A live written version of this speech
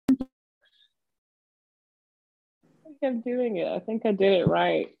I'm doing it. I think I did it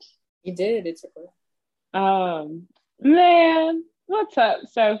right. You did. It's okay. Man, what's up,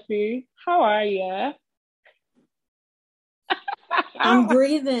 Sophie? How are you? I'm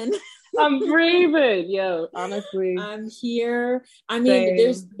breathing. I'm breathing. Yo, honestly. I'm here. I mean,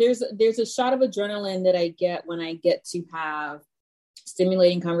 Same. there's a shot of adrenaline that I get when I get to have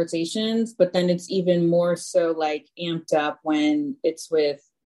stimulating conversations, but then it's even more so like amped up when it's with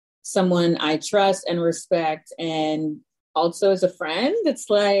someone I trust and respect, and also as a friend. It's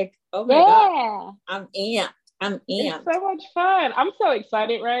like, oh my God, I'm amped. It's so much fun. I'm so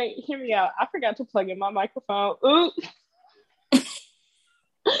excited, right? Hear me out. I forgot to plug in my microphone. Oops.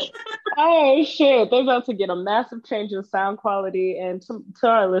 Oh shit, they're about to get a massive change in sound quality. And to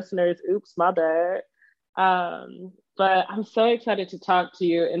our listeners, oops, my bad. But I'm so excited to talk to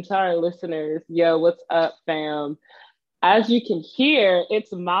you, and to our listeners, yo, what's up, fam? As you can hear,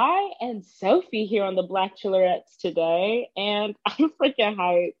 it's Mai and Sophie here on the Blckchelorettes today, and I'm freaking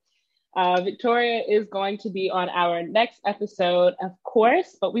hyped. Victoria is going to be on our next episode, of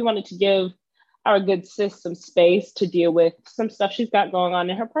course, but we wanted to give our good sis some space to deal with some stuff she's got going on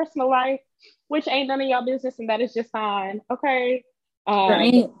in her personal life, which ain't none of y'all business, and that is just fine. Okay.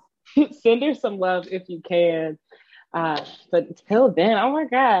 Send her some love if you can. But until then, oh my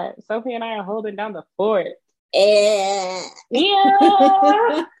God, Sophie and I are holding down the fort. Yeah.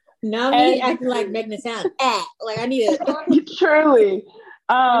 Now me acting like making it sound like I need it. Truly.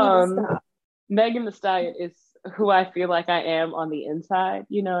 Megan Thee Stallion is who I feel like I am on the inside.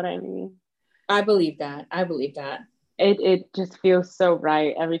 You know what I mean? I believe that. It just feels so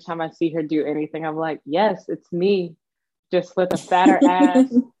right. Every time I see her do anything, I'm like, yes, it's me, just with a fatter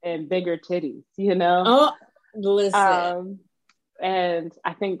ass and bigger titties, you know? Oh, listen. And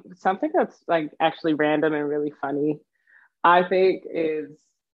I think something that's like actually random and really funny, I think, is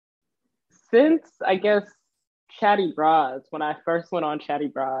since, I guess, Chatty Broads, when I first went on Chatty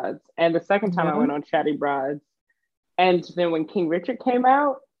Broads, and the second time I went on Chatty Broads, and then when King Richard came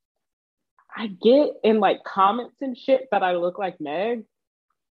out, I get in like comments and shit that I look like Meg,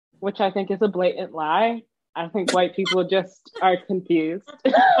 which I think is a blatant lie. I think white people just are confused.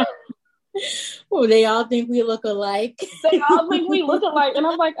 Well, they all think we look alike. They all think we look alike. And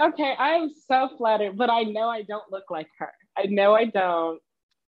I'm like, okay, I am so flattered, but I know I don't look like her. I know I don't.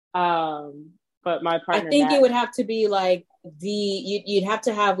 But my partner, I think it would have to be like you'd have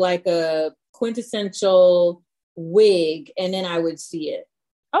to have like a quintessential wig, and then I would see it.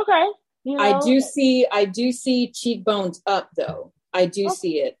 Okay. You know? I do see cheekbones up though. I do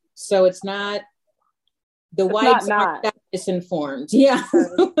see it. So it's not the whites aren't that misinformed. Yeah.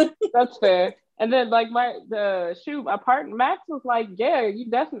 That's fair. And then like my partner Max was like, yeah, you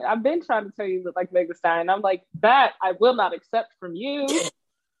definitely, I've been trying to tell you look like Meg Thee Stallion. I'm like, that I will not accept from you.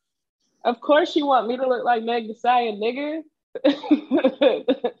 Of course you want me to look like Meg Thee Stallion, nigga.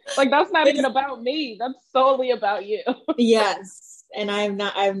 Like, that's not even about me. That's solely about you. Yes. And I'm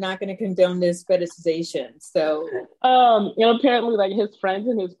not going to condone this fetishization. So, apparently like his friends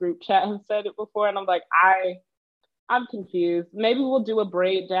in his group chat have said it before. And I'm like, I'm confused. Maybe we'll do a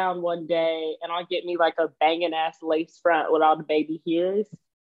braid down one day and I'll get me like a banging ass lace front with all the baby hairs.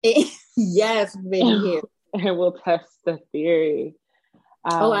 Yes, baby hair. And we'll test the theory.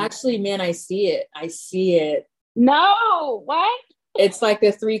 Actually, man, I see it. No, what? It's like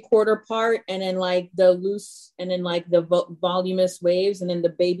the 3/4 part, and then like the loose, and then like the voluminous waves, and then the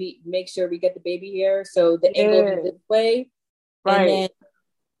baby. Make sure we get the baby hair, so the angle be this way, right? And then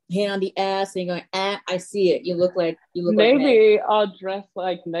hand on the ass, and you're going, I see it. You look like maybe like I'll dress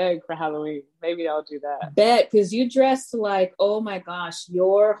like Meg for Halloween. Maybe I'll do that. Bet, because you dressed like, oh my gosh,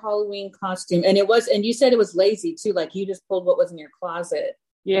 your Halloween costume, and you said it was lazy too. Like you just pulled what was in your closet.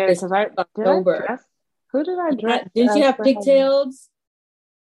 Yeah, because I dress. Who did I dress? Didn't you have pigtails?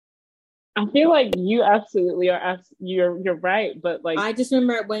 I feel like you absolutely are. You're right, but like I just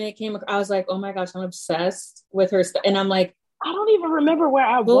remember when it came, I was like, oh my gosh, I'm obsessed with her stuff, and I'm like, I don't even remember where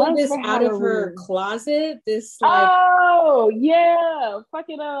I pulled this out of her closet. This like, oh yeah,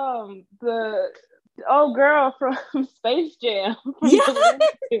 fucking the old girl from Space Jam.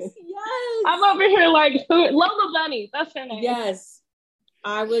 Yes. I'm over here like Lola Bunny. That's her name. Yes.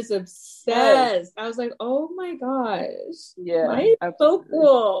 I was obsessed. I was like, oh my gosh. Yeah. It's so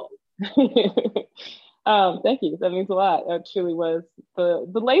cool. Thank you. That means a lot. It truly was. The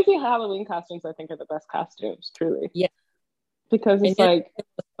lazy Halloween costumes, I think, are the best costumes, truly. Yeah. Because it's like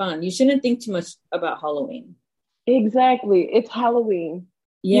fun. You shouldn't think too much about Halloween. Exactly. It's Halloween.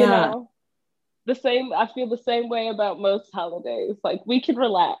 Yeah. You know? I feel the same way about most holidays. Like, we can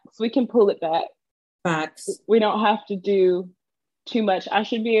relax. We can pull it back. Facts. We don't have to do too much. I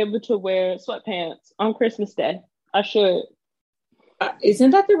should be able to wear sweatpants on Christmas Day. I should. Isn't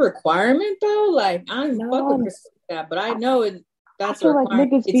that the requirement though? Like, I don't fuck with No, Chris like that, but I know I that's a feel like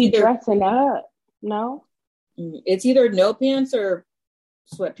requirement. niggas be dressing up. No? It's either no pants or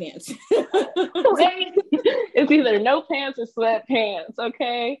sweatpants. It's either no pants or sweatpants,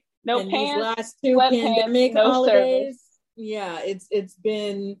 okay? No And these pants, last two sweatpants, pandemic no service. holidays, yeah, it's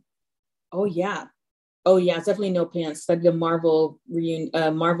been, oh yeah. Oh yeah, it's definitely no pants. Like the Marvel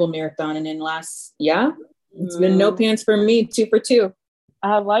marathon, and then yeah, it's been no pants for me. 2 for 2.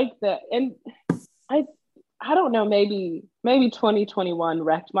 I like that. And I I don't know, maybe 2021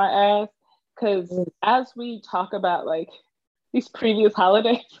 wrecked my ass because as we talk about like these previous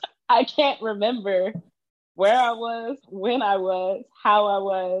holidays, I can't remember where I was, when I was, how I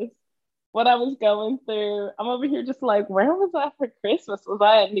was, what I was going through. I'm over here just like, where was I for Christmas? Was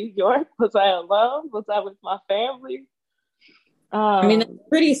I in New York? Was I alone? Was I with my family? I mean, that's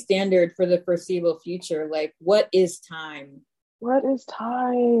pretty standard for the foreseeable future. Like, what is time? What is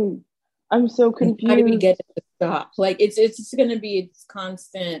time? I'm so confused. How do we get it to stop? Like, it's going to be it's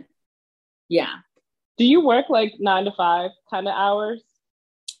constant. Yeah. Do you work like 9 to 5 kind of hours?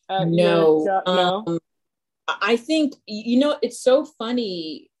 No. No. I think, it's so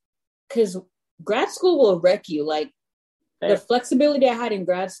funny because grad school will wreck you. Like, the flexibility I had in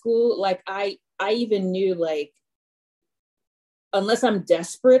grad school, like I even knew, like, unless I'm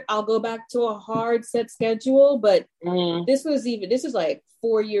desperate, I'll go back to a hard set schedule. But this is like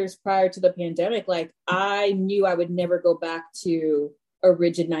 4 years prior to the pandemic. Like, I knew I would never go back to a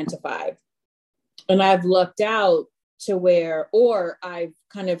rigid 9 to 5. And I've lucked out to where, or I've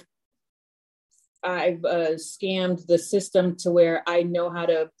scammed the system to where I know how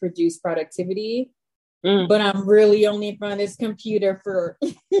to produce productivity, but I'm really only in front of this computer for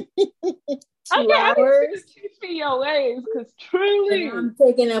 2 hours. Teach me your ways, because truly, and I'm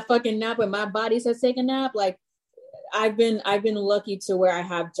taking a fucking nap, and my body says take a nap. Like, I've been lucky to where I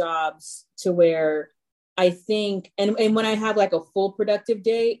have jobs to where I think, and when I have like a full productive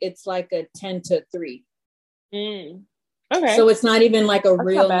day, it's like a 10 to 3. Okay. So it's not even like a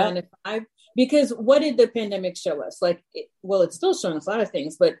real 9 to 5. Because what did the pandemic show us? Like, it's still showing us a lot of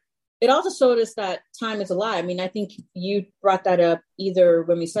things, but it also showed us that time is a lie. I mean, I think you brought that up either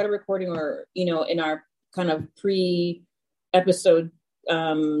when we started recording or, in our kind of pre-episode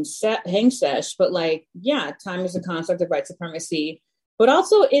hang sesh. But like, yeah, time is a construct of white supremacy. But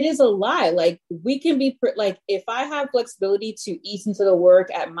also it is a lie. Like, we can be, like, if I have flexibility to ease into the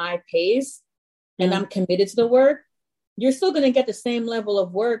work at my pace and I'm committed to the work, you're still going to get the same level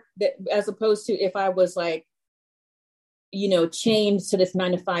of work that, as opposed to if I was like, chained to this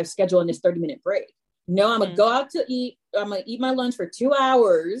 9 to 5 schedule and this 30-minute break. No, I'm going to go out to eat. I'm going to eat my lunch for 2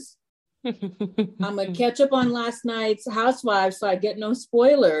 hours. I'm going to catch up on last night's Housewives so I get no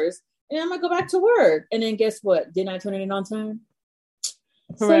spoilers. And I'm going to go back to work. And then guess what? Didn't I turn it in on time?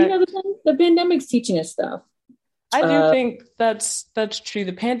 Correct. So, the pandemic's teaching us stuff. I do think that's true.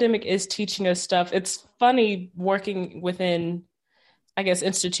 The pandemic is teaching us stuff. It's funny working within, I guess,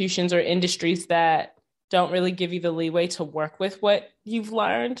 institutions or industries that don't really give you the leeway to work with what you've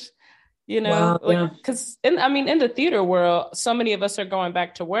learned, Wow, like, because in the theater world, so many of us are going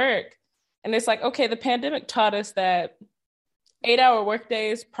back to work, and it's like, okay, the pandemic taught us that 8-hour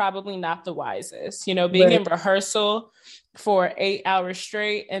workdays probably not the wisest, being in rehearsal for 8 hours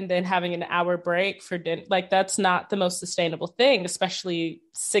straight and then having an hour break for dinner. Like, that's not the most sustainable thing, especially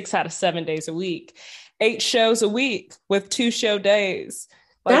 6 out of 7 days a week, 8 shows a week with 2 show days.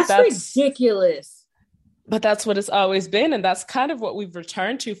 Like, that's ridiculous. But that's what it's always been. And that's kind of what we've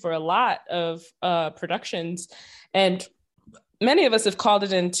returned to for a lot of productions. And many of us have called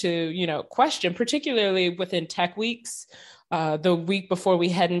it into, question, particularly within tech weeks. The week before we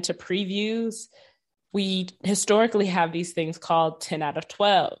head into previews, we historically have these things called 10 out of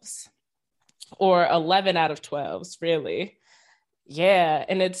 12s or 11 out of 12s, really. Yeah.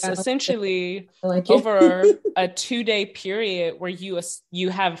 And it's essentially over a 2-day period where you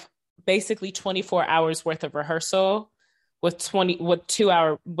have basically 24 hours worth of rehearsal with a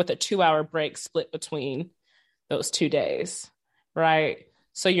 2-hour break split between those 2 days. Right.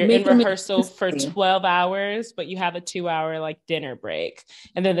 So you're in rehearsal for 12 hours, but you have a 2-hour like dinner break.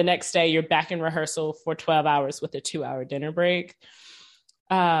 And then the next day you're back in rehearsal for 12 hours with a 2-hour dinner break.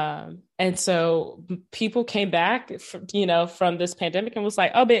 And so people came back, from this pandemic and was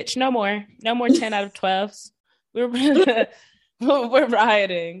like, oh, bitch, no more 10 out of 12s. We're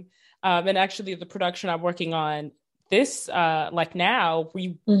rioting. And actually the production I'm working on this, like now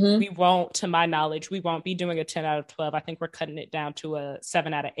we won't, to my knowledge, we won't be doing a 10 out of 12. I think we're cutting it down to a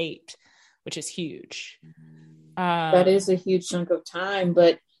 7 out of 8, which is huge. That is a huge chunk of time.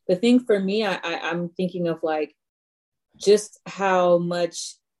 But the thing for me, I'm thinking of like, just how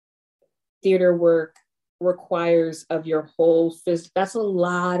much theater work requires of your whole that's a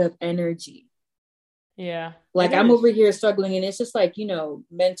lot of energy. Yeah. Like I'm over here struggling, and it's just like,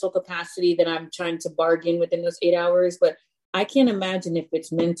 mental capacity that I'm trying to bargain within those 8 hours. But I can't imagine if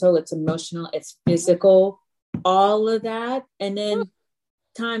it's mental, it's emotional, it's physical, all of that. And then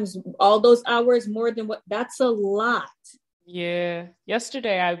times all those hours more than that's a lot. Yeah.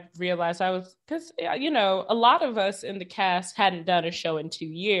 Yesterday I realized because, a lot of us in the cast hadn't done a show in 2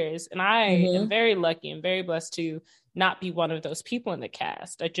 years. And I am very lucky and very blessed to not be one of those people in the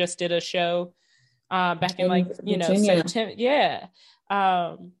cast. I just did a show back in Virginia. September. Yeah.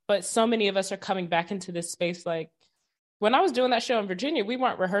 But so many of us are coming back into this space. Like when I was doing that show in Virginia, we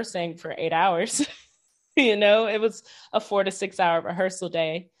weren't rehearsing for 8 hours. It was a 4 to 6 hour rehearsal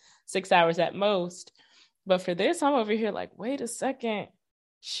day, 6 hours at most. But for this, I'm over here like, wait a second.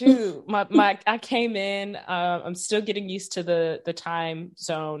 Shoot, I came in. I'm still getting used to the time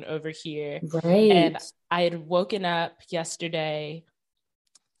zone over here. Right. And I had woken up yesterday,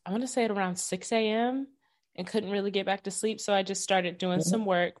 I want to say at around 6 a.m. and couldn't really get back to sleep. So I just started doing some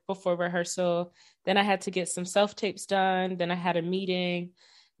work before rehearsal. Then I had to get some self-tapes done. Then I had a meeting.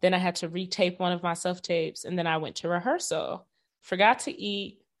 Then I had to retape one of my self-tapes. And then I went to rehearsal. Forgot to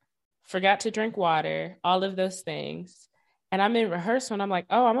eat. Forgot to drink water, all of those things. And I'm in rehearsal and I'm like,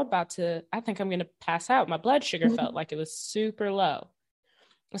 oh, I think I'm going to pass out. My blood sugar felt like it was super low.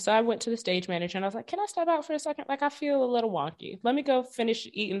 And so I went to the stage manager and I was like, can I step out for a second? Like, I feel a little wonky. Let me go finish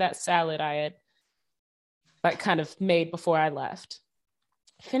eating that salad I had like kind of made before I left.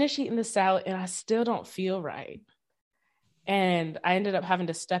 Finish eating the salad and I still don't feel right. And I ended up having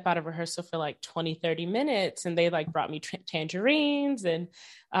to step out of rehearsal for like 20, 30 minutes. And they like brought me tangerines and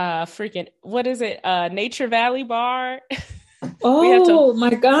freaking, what is it? Nature Valley bar. Oh my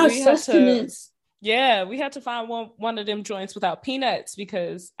gosh, sustenance. We had to find one of them joints without peanuts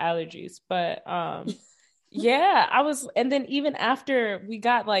because allergies. But and then even after we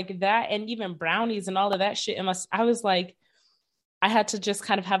got like that and even brownies and all of that shit, I was like, I had to just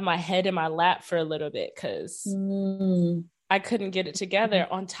kind of have my head in my lap for a little bit because I couldn't get it together.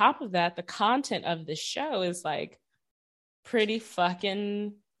 On top of that, the content of the show is like pretty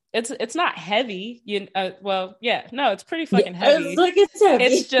fucking. It's not heavy. It's pretty fucking heavy. It's like it's heavy.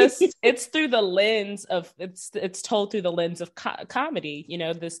 It's just it's through the lens of it's told through the lens of comedy.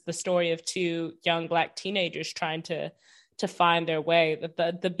 The story of two young Black teenagers trying to find their way.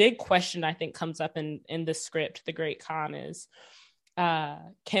 The big question I think comes up in the script, The Great Con, is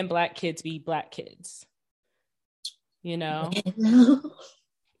can Black kids be Black kids?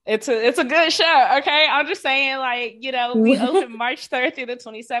 It's a good show. Okay. I'm just saying, like, we open March 3rd through the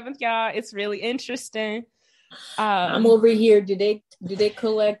 27th, y'all. It's really interesting. I'm over here. Do they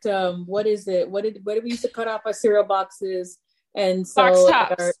collect what is it? What did we used to cut off our cereal boxes and so box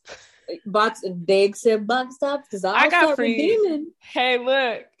tops? They accept box tops because I got free redeeming. Hey,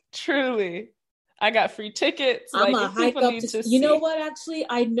 look, truly. I got free tickets. I'm a hike up to you know what? Actually,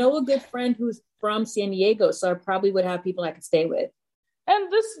 I know a good friend who's from San Diego, so I probably would have people I could stay with.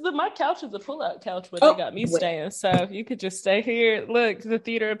 And my couch is a pull-out couch where they got me staying, so you could just stay here. Look, the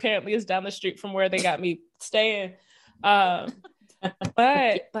theater apparently is down the street from where they got me staying. But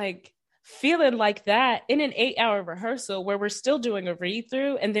like feeling like that in an 8-hour rehearsal where we're still doing a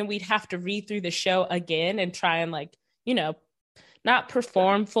read-through, and then we'd have to read through the show again and try and not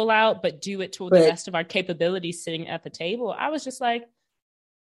perform full out, but do it to the best of our capabilities sitting at the table. I was just like,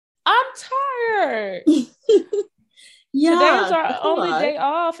 I'm tired. Today's our only day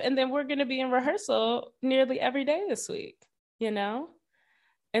off, and then we're going to be in rehearsal nearly every day this week.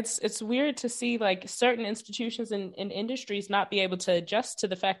 It's weird to see like certain institutions and industries not be able to adjust to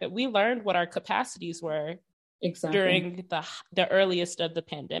the fact that we learned what our capacities were during the earliest of the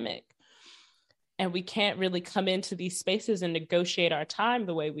pandemic. And we can't really come into these spaces and negotiate our time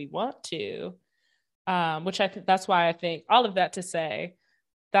the way we want to, which that's why I think all of that to say,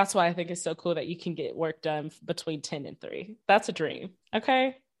 that's why I think it's so cool that you can get work done between 10 and 3. That's a dream.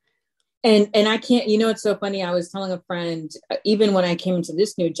 Okay. And I can't, it's so funny. I was telling a friend, even when I came into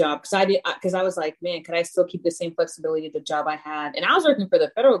this new job, because I was like, man, could I still keep the same flexibility of the job I had? And I was working for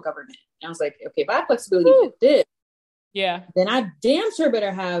the federal government. And I was like, okay, if I have flexibility with this, then I damn sure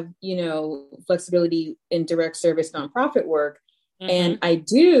better have, flexibility in direct service nonprofit work. Mm-hmm. And I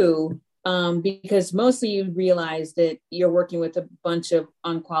do, because mostly you realize that you're working with a bunch of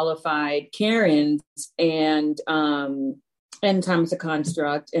unqualified Karens and time is a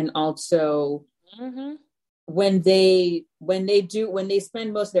construct. And also when they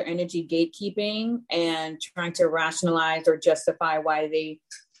spend most of their energy gatekeeping and trying to rationalize or justify why they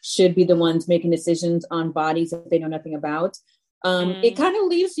should be the ones making decisions on bodies that they know nothing about. It kind of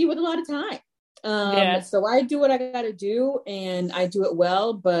leaves you with a lot of time. So I do what I got to do, and I do it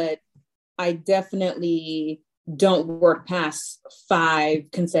well, but I definitely don't work past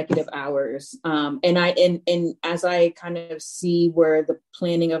 5 consecutive hours. And as I kind of see where the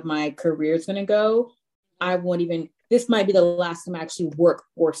planning of my career is going to go, this might be the last time I actually work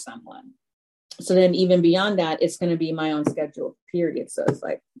for someone. So then even beyond that, it's going to be my own schedule, period. So it's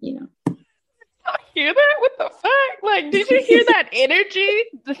like, you know. Hear that? What the fuck? Like, did you hear that energy?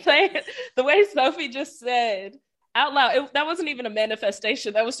 The way Sophie just said out loud, that wasn't even a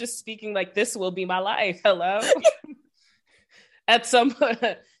manifestation. That was just speaking like, this will be my life. Hello. At some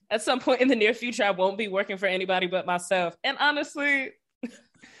point in the near future, I won't be working for anybody but myself. And honestly,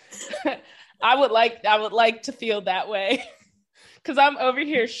 I would like to feel that way. Because I'm over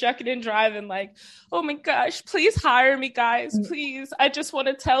here shucking and driving like, oh my gosh, please hire me, guys, please. I just want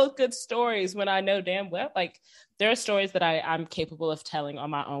to tell good stories when I know damn well, like, there are stories that I'm capable of telling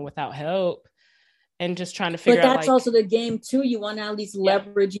on my own without help, and just trying to figure out. But that's also the game too. You want to at least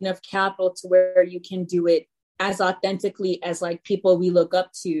leverage enough capital to where you can do it as authentically as like people we look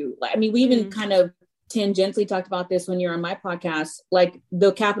up to. Like, I mean, we even kind of tangentially talked about this when you're on my podcast, like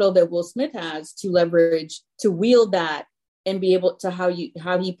the capital that Will Smith has to leverage, to wield that, and be able to how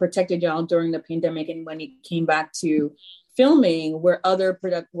he protected y'all during the pandemic, and when he came back to filming, where other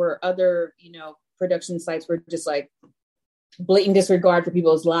you know, production sites were just like blatant disregard for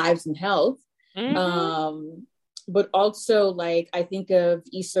people's lives and health. But also, like, I think of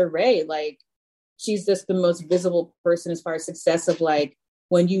Issa Rae, like, she's just the most visible person as far as success of like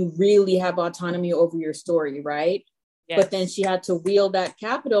when you really have autonomy over your story, right? Yes. But then she had to wield that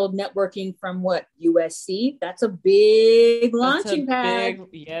capital, networking from USC. That's a big launching pad.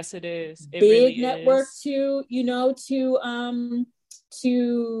 Yes, it is. It big really network is.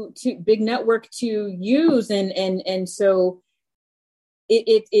 to big network to use, and so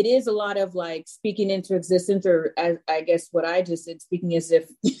it is a lot of like speaking into existence, or as I guess what I just said, speaking as if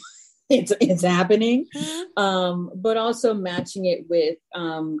it's happening, but also matching it with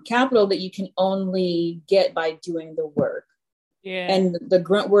capital that you can only get by doing the work. Yeah. And the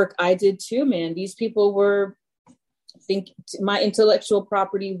grunt work I did too, man. These people were, my intellectual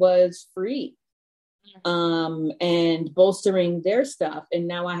property was free, and bolstering their stuff. And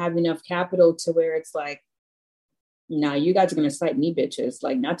now I have enough capital to where it's like, now you guys are gonna cite me, bitches.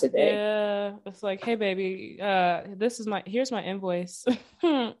 Like, not today. Yeah, it's like, hey, baby, here's my invoice.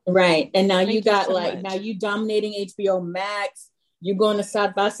 Right, and now you got so like much. Now you dominating HBO Max. You going to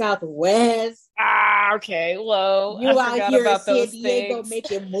South by Southwest. Okay, well, you out here in San Diego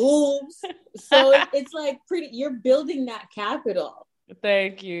making moves. So it's like you're building that capital.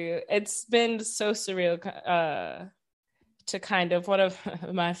 Thank you. It's been so surreal. To kind of, one of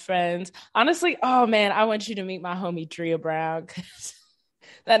my friends, honestly, oh man, I want you to meet my homie Drea Brown, because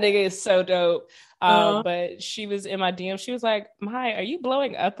that nigga is so dope. But she was in my DM. She was like, Mai, are you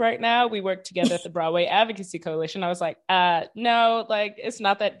blowing up right now? We work together at the Broadway Advocacy Coalition. I was like, no, like, it's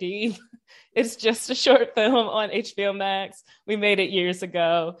not that deep. It's just a short film on HBO Max. We made it years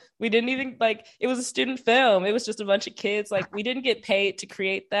ago. We didn't even it was a student film. It was just a bunch of kids. Like, we didn't get paid to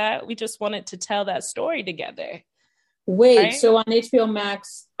create that. We just wanted to tell that story together. Wait, right? So on HBO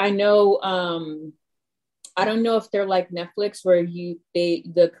Max, I know, I don't know if they're like Netflix where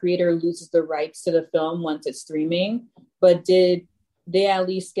the creator loses the rights to the film once it's streaming, but did they at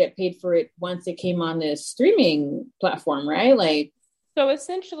least get paid for it once it came on the streaming platform, right? Like, so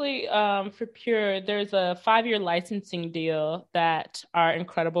essentially, for Pure, there's a 5-year licensing deal that our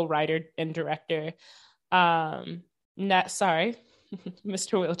incredible writer and director, Mr.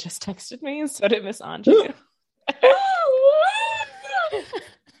 Will just texted me, and so did Miss Anju.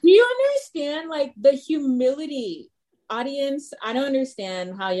 Do you understand like the humility, audience? I don't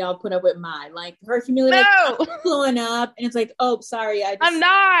understand how y'all put up with like her humility. No, like, blowing up, and it's like, oh, sorry, I'm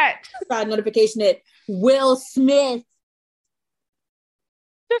not. Got a notification that Will Smith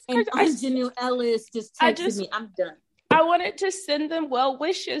and Anjanou Ellis just texted me. I'm done. I wanted to send them well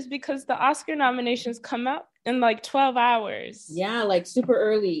wishes because the Oscar nominations come out in like 12 hours. Yeah, like super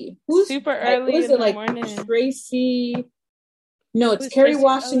early. Super early in the morning. Tracy. No, it's Kerry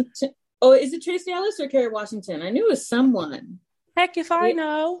Washington. Ellis? Oh, is it Tracy Ellis or Kerry Washington? I knew it was someone. Heck if I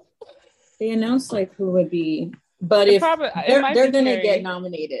know. They announced like who would be, but if they're gonna get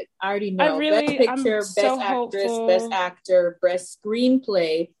nominated. I already know. Best Picture, Best Actress, Best Actor, Best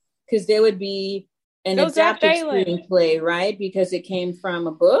Screenplay, because they would be an adapted screenplay, right? Because it came from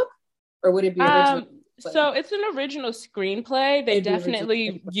a book, or would it be original? So it's an original screenplay. They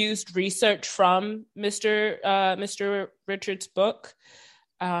definitely used research from Mr. Richards' book.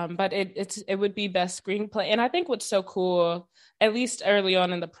 But it would be best screenplay. And I think what's so cool, at least early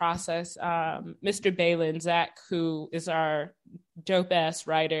on in the process, Mr. Balin, Zach, who is our dope ass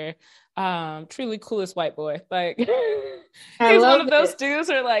writer, truly coolest white boy. Like I he's one love of those it. dudes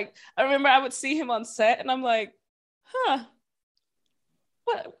where like I remember I would see him on set and I'm like, huh,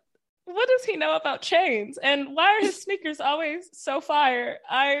 what does he know about chains? And why are his sneakers always so fire?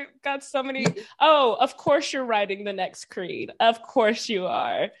 I got so many. Oh, of course you're writing the next Creed. Of course you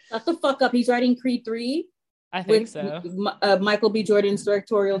are. Shut the fuck up. He's writing Creed 3 I think with so. Michael B. Jordan's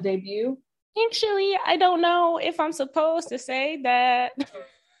directorial debut. Actually, I don't know if I'm supposed to say that.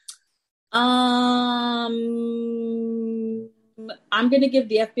 I'm gonna give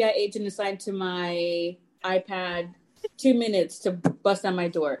the FBI agent assigned to my iPad 2 minutes to bust down my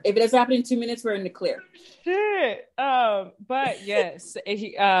door. If it doesn't happen in 2 minutes, we're in the clear. Shit. But yes,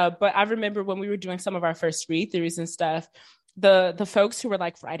 but I remember when we were doing some of our first read throughs and stuff, the folks who were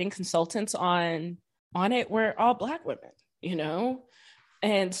like writing consultants on it were all Black women, you know?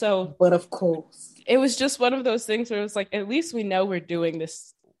 And so, but of course, it was just one of those things where it was like, at least we know we're doing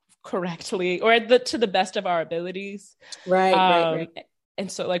this correctly or to the best of our abilities. Right. And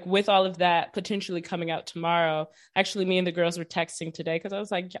so like with all of that potentially coming out tomorrow, actually me and the girls were texting today because I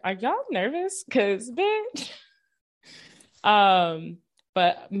was like, are y'all nervous? Because bitch.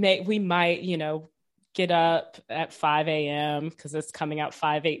 But we might, get up at 5 a.m. because it's coming out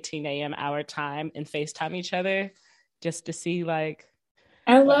 5:18 a.m. our time and FaceTime each other just to see like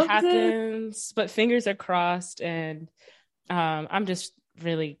what happens. But fingers are crossed, and I'm just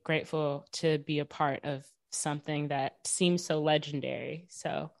really grateful to be a part of something that seems so legendary.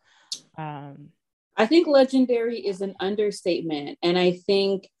 So I think legendary is an understatement, and I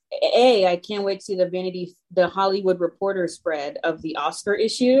think I can't wait to see the Hollywood Reporter spread of the Oscar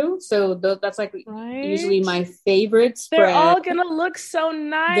issue. So that's like usually my favorite spread. They're all gonna look so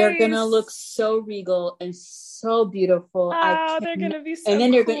nice. They're gonna look so regal and so beautiful. Oh, they're gonna be so and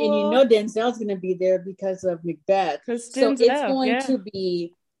then cool. And Denzel's gonna be there because of Macbeth. So it's going to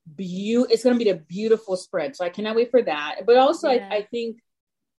be it's going to be a beautiful spread. So I cannot wait for that. But also, I think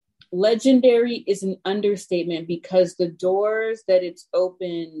legendary is an understatement because the doors that it's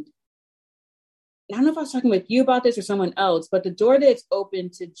opened, I don't know if I was talking with you about this or someone else, but the door that it's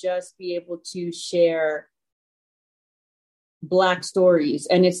opened to just be able to share Black stories.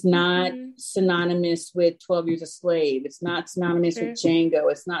 And it's not synonymous with 12 Years a Slave. It's not synonymous with Django.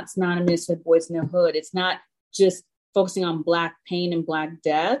 It's not synonymous with Boys in the Hood. It's not just focusing on Black pain and Black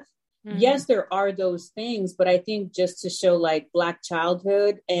death. Yes, there are those things, but I think just to show like Black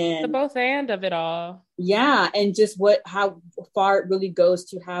childhood and the both and of it all. Yeah. And just how far it really goes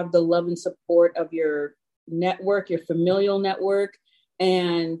to have the love and support of your network, your familial network.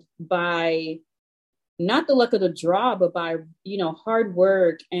 And by not the luck of the draw, but by, hard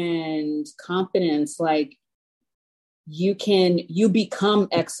work and competence, like you become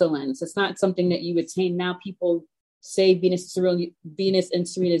excellence. It's not something that you attain. Now people say Venus and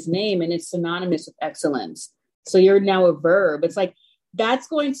Serena's name, and it's synonymous with excellence. So you're now a verb. It's like, that's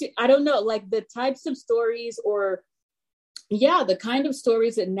going to, I don't know, like the types of stories the kind of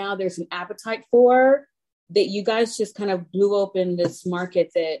stories that now there's an appetite for, that you guys just kind of blew open this market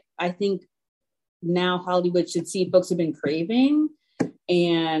that I think now Hollywood should see folks have been craving.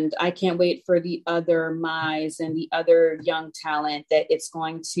 And I can't wait for the other Mize and the other young talent that it's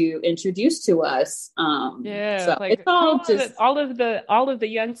going to introduce to us. So like it's all of the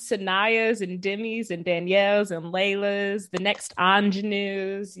young Sanayas and Demis and Danielles and Laylas, the next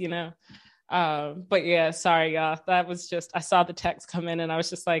ingenues, But yeah, sorry, y'all. That was just, I saw the text come in and I was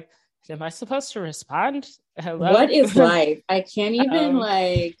just like, am I supposed to respond? Hello? What is life? I can't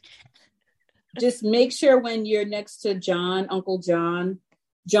even just make sure when you're next to Uncle John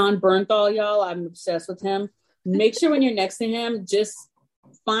Bernthal, y'all, I'm obsessed with him. Make sure when you're next to him, just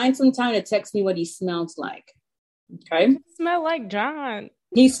find some time to text me what he smells like. Okay? He smell like John.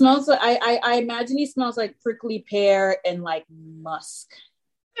 He smells like, I imagine he smells like prickly pear and like musk.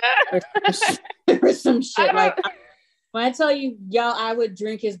 or some shit. Like, when I tell you, y'all, I would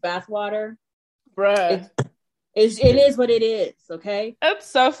drink his bathwater. Bruh. It is what it is, okay? That's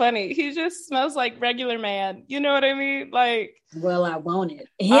so funny. He just smells like regular man. You know what I mean? Like, well, I want it.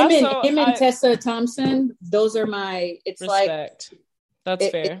 Him and Tessa Thompson, those are my, it's respect. Like, that's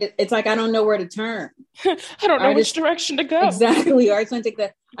fair. It's like, I don't know where to turn. I don't know which direction to go. Exactly. I just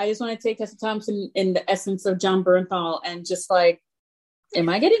want to take Tessa Thompson in the essence of John Bernthal and just like, am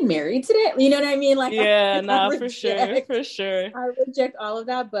I getting married today? You know what I mean? Like, for sure. I reject all of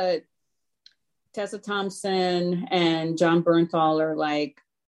that, but Tessa Thompson and John Bernthal are like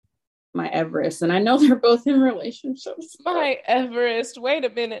my Everest, and I know they're both in relationships. My Everest. Wait a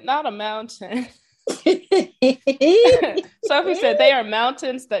minute, not a mountain. Sophie said they are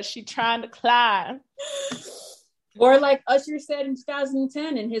mountains that she trying to climb. Or like Usher said in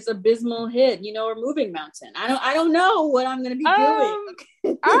 2010 in his abysmal hit, you know, or Moving Mountain. I don't know what I'm going to be doing.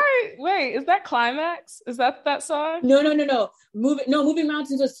 Wait, is that Climax? Is that song? No. Moving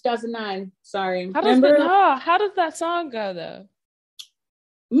Mountains was 2009. Sorry. How does that song go though?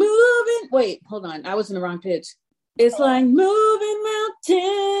 Wait, hold on. I was in the wrong pitch. It's like moving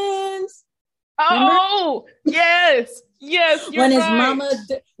mountains. Oh, yes, you're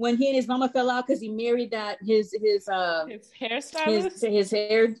right. When he and his mama fell out because he married his hairstylist,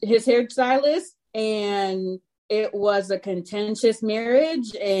 his hairstylist, and it was a contentious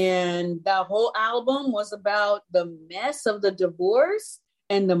marriage, and the whole album was about the mess of the divorce,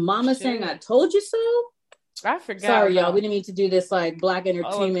 and the mama saying, "I told you so." I forgot. Sorry, y'all. We didn't mean to do this like Black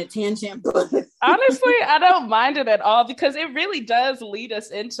entertainment tangent, but honestly, I don't mind it at all because it really does lead us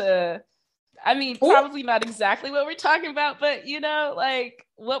into. I mean, probably not exactly what we're talking about, but you know, like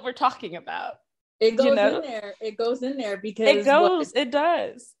what we're talking about. It goes in there. It goes in there because it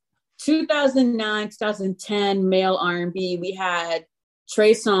does. 2009, 2010 male R&B. We had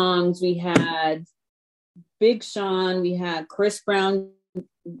Trey Songz, we had Big Sean, we had Chris Brown.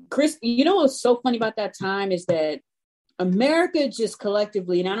 You know what's so funny about that time is that America just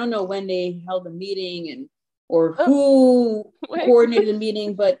collectively, and I don't know when they held a meeting or who coordinated the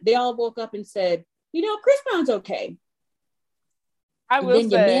meeting, but they all woke up and said, you know, Chris Brown's okay. I will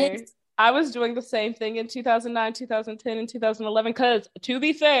say, I was doing the same thing in 2009, 2010, and 2011, because to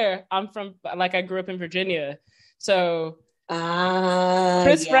be fair, I grew up in Virginia. So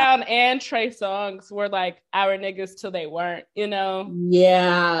Chris Brown and Trey Songz were like our niggas till they weren't, you know?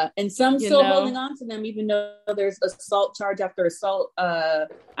 Yeah. And some still holding on to them, even though there's assault charge after assault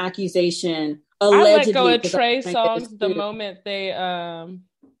accusation. Allegedly, I let go of Trey Songz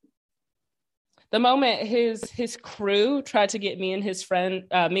the moment his crew tried to get me and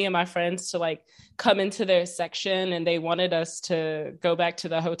my friends to like come into their section, and they wanted us to go back to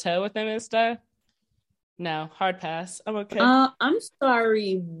the hotel with them and stuff. No, hard pass. I'm okay. I'm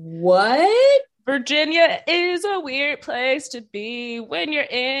sorry. What? Virginia is a weird place to be when you're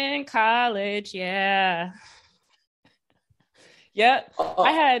in college. Yeah. Yep.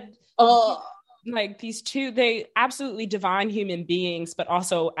 I had like these two, they absolutely divine human beings, but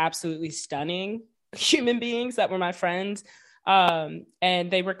also absolutely stunning human beings that were my friends. And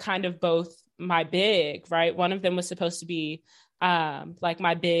they were kind of both my big, right? One of them was supposed to be like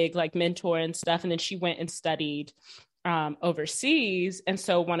my big like mentor and stuff. And then she went and studied overseas. And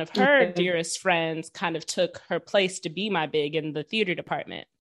so one of her dearest friends kind of took her place to be my big in the theater department.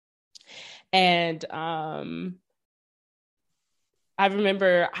 And I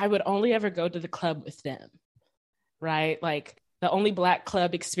remember I would only ever go to the club with them, right? Like the only Black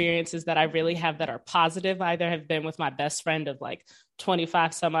club experiences that I really have that are positive either have been with my best friend of like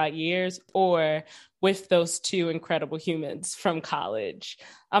 25 some odd years or with those two incredible humans from college.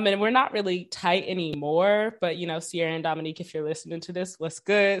 And we're not really tight anymore, but you know, Sierra and Dominique, if you're listening to this, what's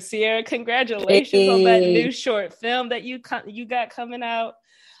good? Sierra, congratulations on that new short film that you got coming out.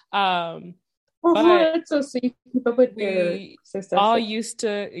 But it's so sweet. We all used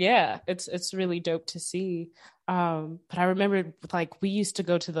to, it's really dope to see. But I remember like we used to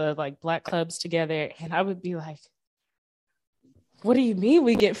go to the like Black clubs together, and I would be like, what do you mean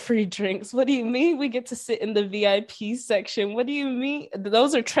we get free drinks? What do you mean we get to sit in the VIP section? What do you mean?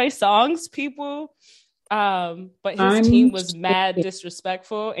 Those are Trey Songz people. But his team was mad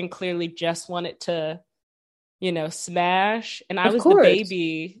disrespectful and clearly just wanted to, you know, smash. And I was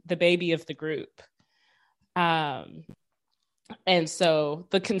the baby of the group. And so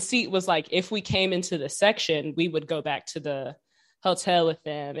the conceit was like, if we came into the section, we would go back to the hotel with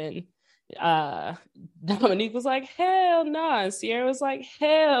them. And Dominique was like, hell nah. And Sierra was like,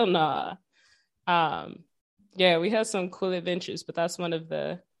 hell nah. We had some cool adventures, but that's one of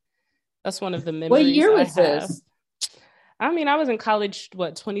the memories. What year was this? I mean, I was in college,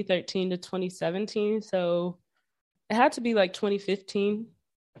 2013 to 2017. So it had to be like 2015.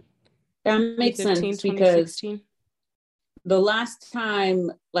 That makes sense because the last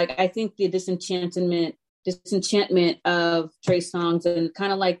time, like, I think the disenchantment of Trey Songz and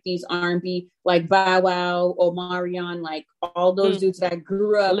kind of like these R&B, like Bow Wow, Omarion, like all those dudes that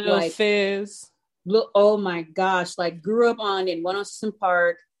grew up, Lil like Fizz. Oh my gosh, like grew up in 106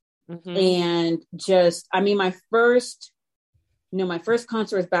 Park, and just, I mean, my first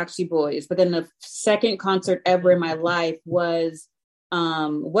concert was Backstreet Boys, but then the second concert ever in my life was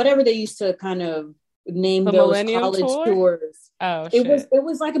whatever they used to kind of name The those Millennium college Tour? tours. Oh, It shit.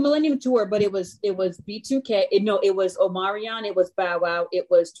 was like a Millennium Tour, but it was B2K. It was Omarion, it was Bow Wow, it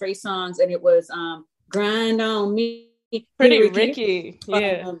was Trey Songz, and it was Grind on Me. Pretty Hey, Ricky.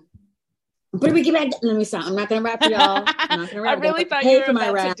 Yeah. Pretty Ricky back. Let me stop. I'm not gonna rap for y'all. I'm not gonna I rap. really thought you pay were for my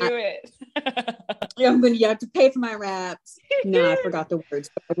about rap. to do it. You have to pay for my raps. No, I forgot the words,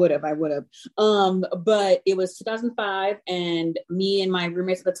 but I would have. But it was 2005, and me and my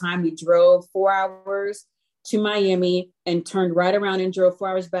roommates at the time, we drove 4 hours to Miami and turned right around and drove 4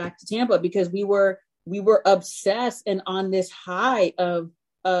 hours back to Tampa because we were obsessed and on this high of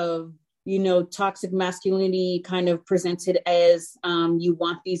toxic masculinity kind of presented as you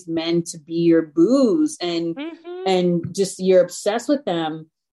want these men to be your booze and just you're obsessed with them.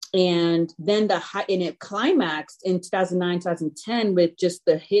 And then it climaxed in 2009, 2010 with just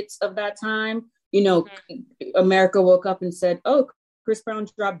the hits of that time. America woke up and said, oh, Chris Brown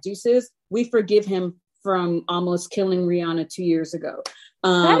dropped Deuces. We forgive him from almost killing Rihanna 2 years ago.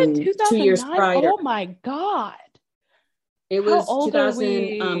 That in 2 years prior. Oh my God. It was How old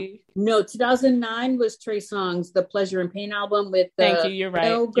 2000. are we? 2009 was Trey Songz, the Pleasure and Pain album with the Thank you. You're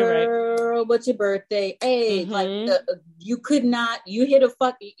right. Oh girl, right. What's your birthday? Hey, you could not. You hit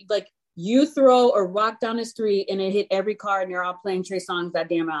you throw a rock down the street and it hit every car, and you're all playing Trey Songz that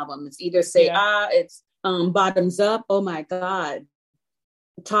damn album. It's either it's Bottoms Up. Oh my God.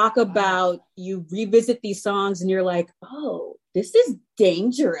 Talk about you revisit these songs and you're like, oh, this is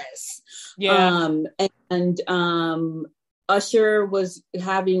dangerous. Yeah. And Usher was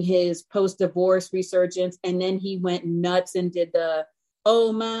having his post-divorce resurgence, and then he went nuts and did the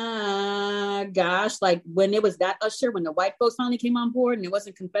oh my gosh, like when it was that Usher, when the white folks finally came on board and it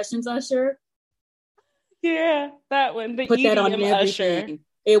wasn't Confessions Usher. Yeah, that one. The put EDM that on everything. Usher.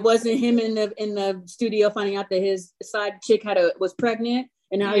 It wasn't him in the studio finding out that his side chick was pregnant,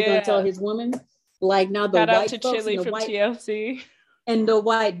 and now he's gonna tell his woman. Like now the Shout white out to folks Chili and the from white TLC. and the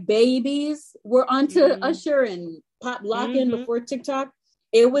white babies were onto Usher and Pop Lock-In before TikTok.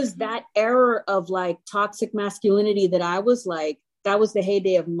 It was that era of like toxic masculinity that I was like, that was the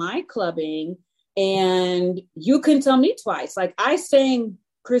heyday of my clubbing. And you can tell me twice. Like I sang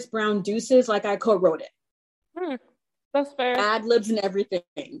Chris Brown Deuces like I co-wrote it. That's fair. Ad libs and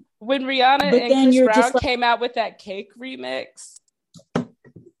everything. When Rihanna and Chris Brown came out with that Cake remix,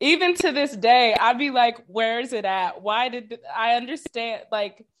 even to this day, I'd be like, where is it at? Why did I understand?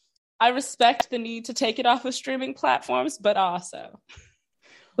 Like, I respect the need to take it off of streaming platforms, but also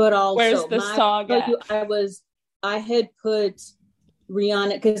where's the song at? I had put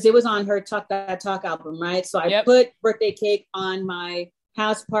Rihanna, because it was on her Talk That Talk album, right? So I put Birthday Cake on my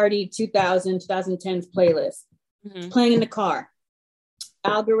House Party 2010's playlist. Playing in the car.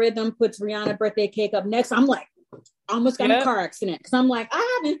 Algorithm puts Rihanna Birthday Cake up next. I'm like, almost got in a car accident because I'm like,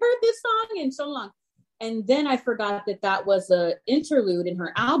 I haven't heard this song in so long. And then I forgot that was a interlude in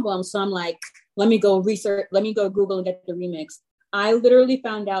her album. So I'm like, let me go research, let me go Google and get the remix. I literally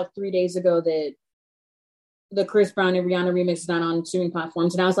found out 3 days ago that the Chris Brown and Rihanna remix is not on streaming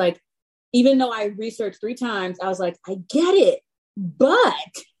platforms. And I was like, even though I researched 3 times, I was like, I get it. But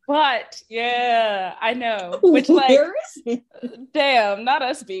yeah, I know. Which like, damn, not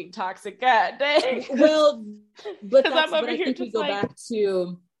us being toxic. God dang. Well, but I think we go back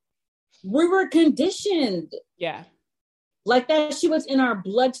to, we were conditioned. Yeah. Like that shit was in our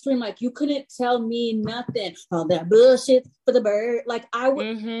bloodstream. Like you couldn't tell me nothing. All that bullshit for the bird. Like I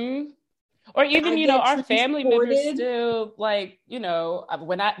would. Or even, our family members still like,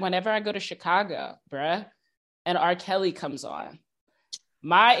 whenever I go to Chicago, bruh, and R. Kelly comes on,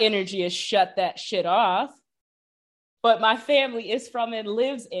 my energy is shut that shit off. But my family is from and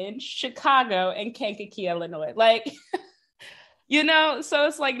lives in Chicago and Kankakee, Illinois. Like, so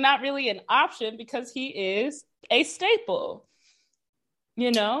it's like not really an option because he is a staple,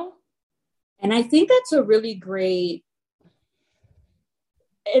 And I think that's a really great,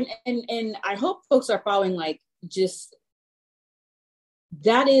 and I hope folks are following, like, just,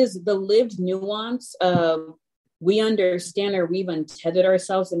 that is the lived nuance of, we understand, or we've untethered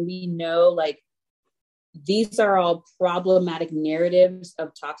ourselves and we know like these are all problematic narratives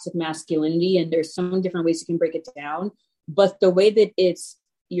of toxic masculinity, and there's so many different ways you can break it down, but the way that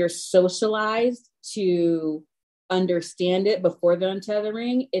you're socialized to understand it before the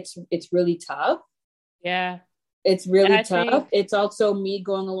untethering, it's really tough. Yeah, it's really tough. It's also me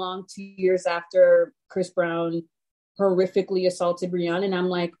going along 2 years after Chris Brown horrifically assaulted Rihanna, and I'm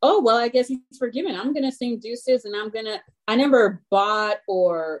like, oh well, I guess he's forgiven. I'm gonna sing Deuces, and I never bought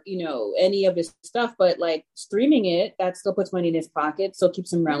or any of his stuff, but like streaming it, that still puts money in his pocket, still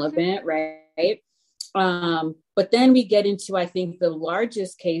keeps him relevant, right? But But then we get into, I think the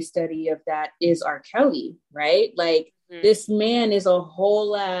largest case study of that is R. Kelly, right? Like this man is a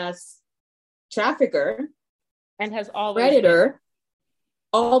whole ass trafficker and has always predator,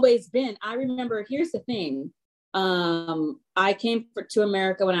 always been. I remember, here's the thing. I came to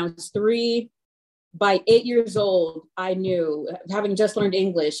America when I was 3. By 8 years old, I knew, having just learned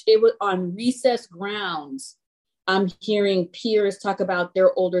English, it was on recess grounds. I'm hearing peers talk about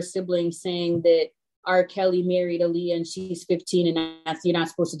their older siblings saying that R. Kelly married Aaliyah and she's 15 and you're not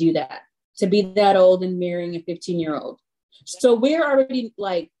supposed to do that. To be that old and marrying a 15-year-old. So we're already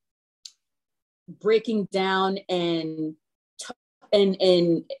like breaking down and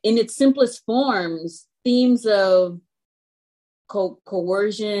in its simplest forms, themes of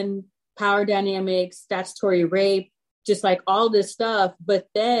coercion, power dynamics, statutory rape, just like all this stuff. But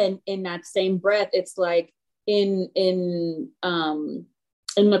then in that same breath, it's like in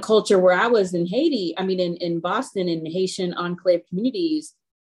the culture where I was in Haiti, I mean, in Boston, in Haitian enclave communities,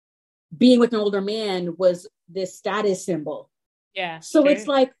 being with an older man was this status symbol. Yeah. So It's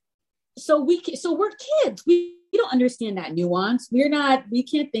like, so we're kids. We don't understand that nuance. We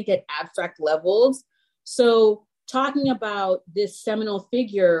can't think at abstract levels. So talking about this seminal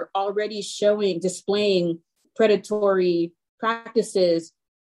figure already displaying predatory practices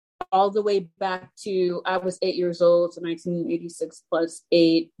all the way back to, I was 8 years old, so 1986 plus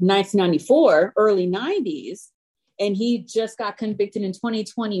 8, 1994, early 90s. And he just got convicted in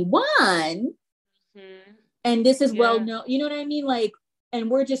 2021. And this is well known, you know what I mean? Like, and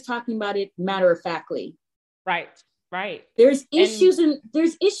we're just talking about it matter of factly. Right. There's issues in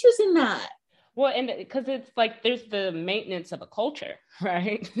that. Well, and because it's like there's the maintenance of a culture,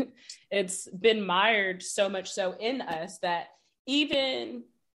 right? It's been mired so much so in us that even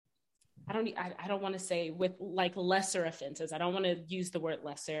I don't want to say with like lesser offenses. I don't want to use the word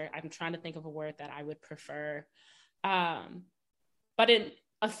lesser. I'm trying to think of a word that I would prefer. But in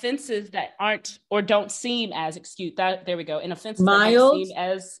offenses that aren't or don't seem as there we go. In offenses mild, that don't seem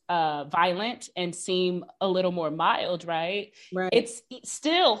as violent and seem a little more mild, right? It's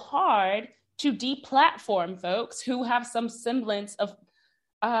still hard to deplatform folks who have some semblance of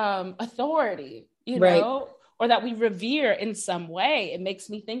authority, you know, or that we revere in some way. It makes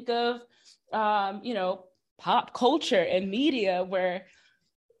me think of, pop culture and media where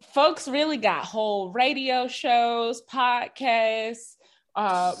folks really got whole radio shows, podcasts,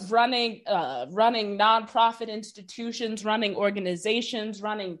 running nonprofit institutions, running organizations,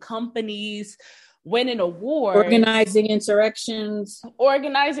 running companies, winning awards, organizing insurrections,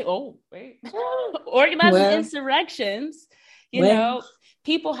 insurrections. You know,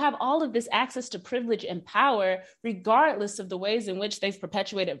 people have all of this access to privilege and power, regardless of the ways in which they've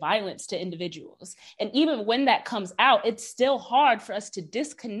perpetuated violence to individuals. And even when that comes out, it's still hard for us to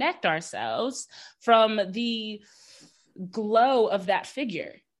disconnect ourselves from the glow of that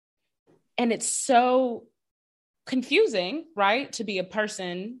figure. And it's so confusing, right? To be a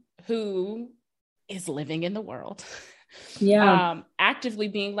person who is living in the world. Actively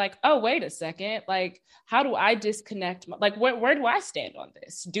being like, oh, wait a second. Like, how do I disconnect? Where do I stand on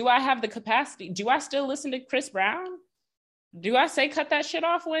this? Do I have the capacity? Do I still listen to Chris Brown? Do I say cut that shit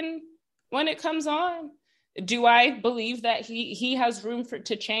off when it comes on? Do I believe that he has room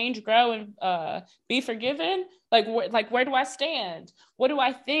to change, grow, and be forgiven? Where do I stand? What do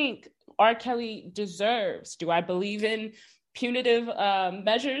I think R. Kelly deserves? Do I believe in punitive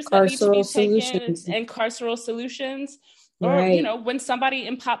measures that need to be taken and carceral solutions? Or, when somebody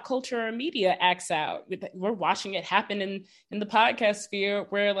in pop culture or media acts out, we're watching it happen in the podcast sphere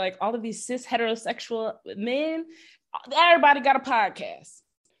where like all of these cis heterosexual men, everybody got a podcast.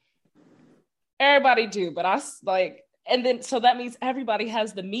 Everybody do, but and then so that means everybody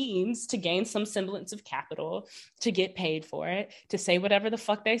has the means to gain some semblance of capital, to get paid for it, to say whatever the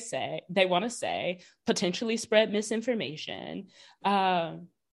fuck they want to say, potentially spread misinformation. And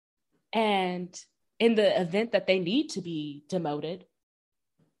in the event that they need to be demoted,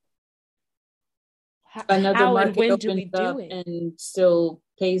 another market and when do we do it and still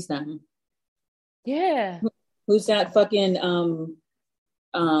pays them? Yeah. Who's that fucking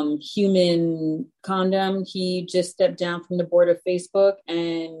human condom? He just stepped down from the board of Facebook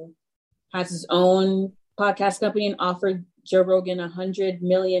and has his own podcast company and offered Joe Rogan $100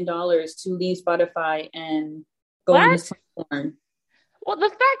 million to leave Spotify and go on his platform. Well, the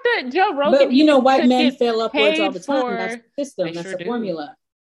fact that Joe Rogan, but white men fail upwards all the time. That's the system. That's the formula.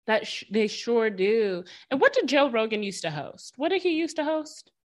 They sure do. And what did Joe Rogan used to host? What did he used to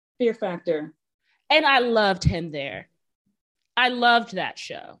host? Fear Factor. And I loved him there. I loved that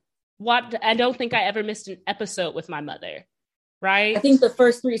show. I don't think I ever missed an episode with my mother. Right? I think the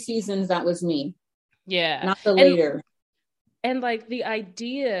first 3 seasons, that was me. Yeah. not the later. And like the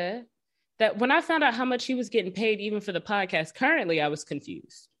idea that when I found out how much he was getting paid even for the podcast currently, I was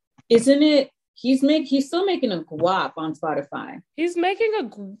confused. Isn't it? He's still making a guap on Spotify. He's making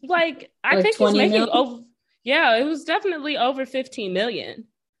I think he's 20 making mil? over, yeah, it was definitely over 15 million.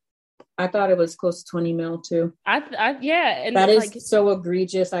 I thought it was close to 20 mil too. Yeah. And that is like, so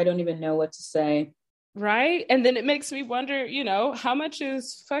egregious. I don't even know what to say. Right. And then it makes me wonder, how much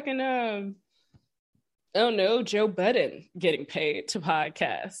is fucking, oh no, Joe Budden getting paid to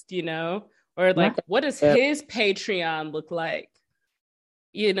podcast, or like, what does his Patreon look like?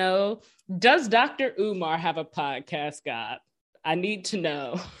 Does Dr. Umar have a podcast, God? I need to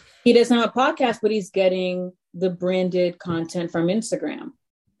know. He doesn't have a podcast, but he's getting the branded content from Instagram.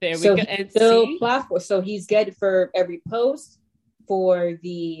 There we go. And so platform. So he's getting for every post, for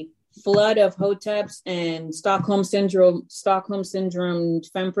the flood of hoteps and Stockholm syndrome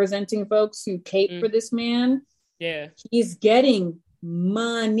femme presenting folks who cape for this man. Yeah, he's getting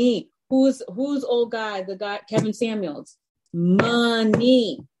money. Who's old guy? The guy Kevin Samuels.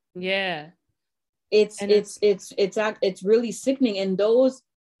 Money. Yeah, it's really sickening. And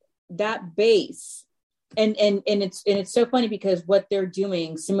that base, and it's so funny because what they're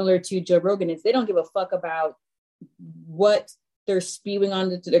doing, similar to Joe Rogan, is they don't give a fuck about what they're spewing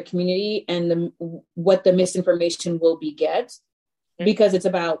onto their community and what the misinformation will beget, because it's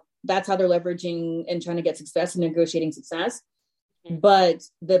about, that's how they're leveraging and trying to get success and negotiating success. But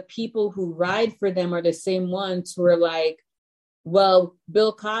the people who ride for them are the same ones who are like, well,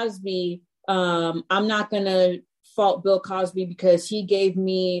 Bill Cosby, I'm not going to fault Bill Cosby because he gave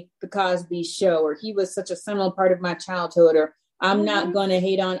me the Cosby Show, or he was such a seminal part of my childhood, or I'm not going to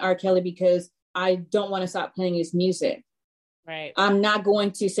hate on R. Kelly because I don't want to stop playing his music. Right. I'm not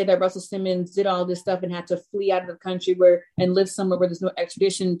going to say that Russell Simmons did all this stuff and had to flee out of the country and live somewhere where there's no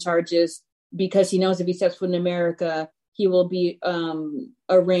extradition charges, because he knows if he steps foot in America, he will be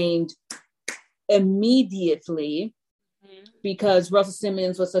arraigned immediately, because Russell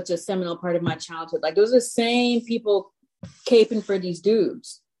Simmons was such a seminal part of my childhood. Like, those are the same people caping for these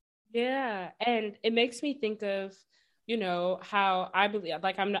dudes. Yeah. And it makes me think of, how I believe,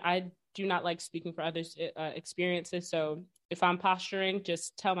 like, I do not like speaking for others' experiences. So if I'm posturing,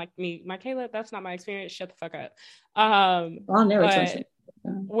 just tell Michaela, that's not my experience. Shut the fuck up. I'll never trust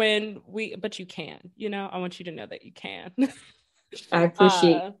you. But you can, I want you to know that you can. I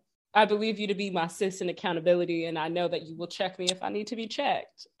appreciate. I believe you to be my sis in accountability, and I know that you will check me if I need to be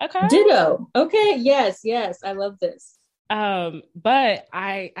checked. Okay. Ditto. Okay. Yes. I love this. But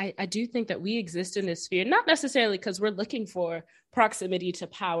I do think that we exist in this sphere, not necessarily because we're looking for proximity to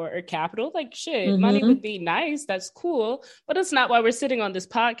power or capital. Like, shit, money would be nice. That's cool. But it's not why we're sitting on this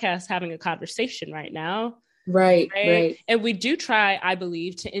podcast having a conversation right now. Right. And we do try, I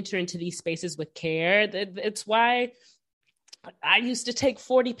believe, to enter into these spaces with care. It's why I used to take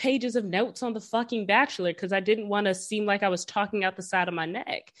 40 pages of notes on the fucking Bachelor, because I didn't want to seem like I was talking out the side of my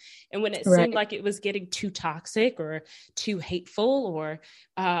neck. And when it seemed like it was getting too toxic or too hateful or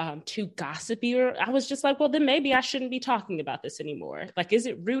too gossipy, or I was just like, well, then maybe I shouldn't be talking about this anymore. Like, is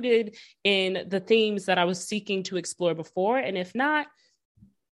it rooted in the themes that I was seeking to explore before? And if not,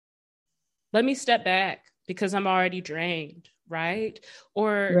 let me step back because I'm already drained. Right.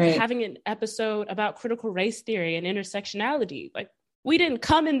 Or having an episode about critical race theory and intersectionality. Like, we didn't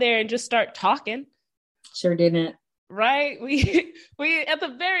come in there and just start talking. Sure didn't. Right. We at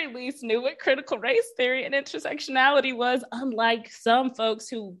the very least knew what critical race theory and intersectionality was, unlike some folks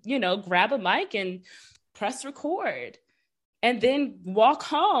who, grab a mic and press record and then walk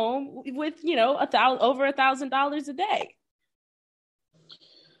home with, over $1,000 a day.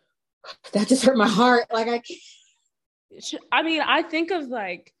 That just hurt my heart. Like, I think of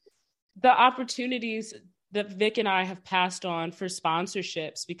like the opportunities that Vic and I have passed on for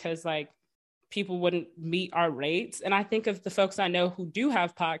sponsorships because like people wouldn't meet our rates. And I think of the folks I know who do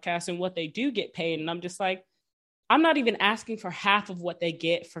have podcasts and what they do get paid. And I'm just like, I'm not even asking for half of what they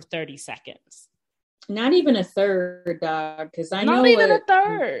get for 30 seconds. Not even a third, dog. Because I know not even a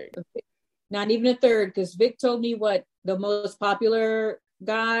third. Not even a third. Because Vic told me what the most popular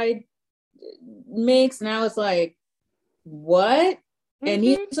guy makes. And I was like, what? And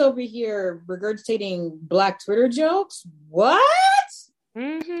he's over here regurgitating Black Twitter jokes. What?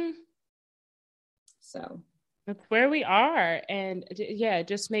 So that's where we are. And yeah, it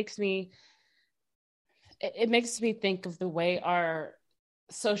just makes me think of the way our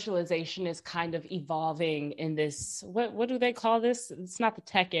socialization is kind of evolving in this, what do they call this? It's not the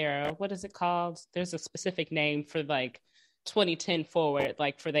tech era. What is it called? There's a specific name for like 2010 forward,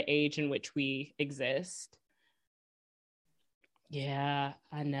 like for the age in which we exist. Yeah,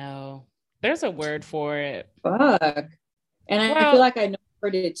 I know. There's a word for it. Fuck. And I feel like I know I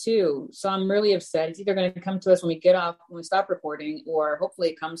heard it too. So I'm really upset. It's either going to come to us when we get off, when we stop recording, or hopefully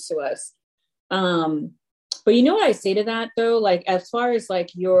it comes to us. But you know what I say to that though? Like, as far as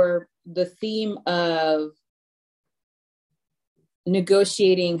like the theme of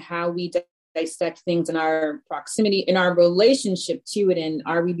negotiating how we dissect things in our proximity, in our relationship to it, and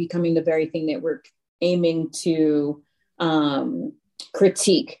are we becoming the very thing that we're aiming to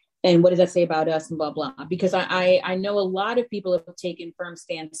critique? And what does that say about us and blah, blah. Because I know a lot of people have taken firm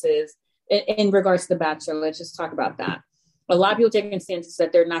stances in regards to The Bachelor. Let's just talk about that. A lot of people taking stances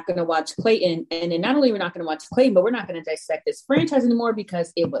that they're not going to watch Clayton. And then not only we're not going to watch Clayton, but we're not going to dissect this franchise anymore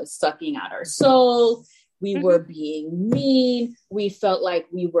because it was sucking out our soul. We were being mean. We felt like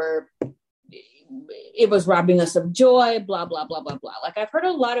it was robbing us of joy, blah, blah, blah, blah, blah. Like, I've heard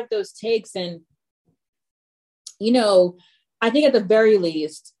a lot of those takes. And, you know, I think at the very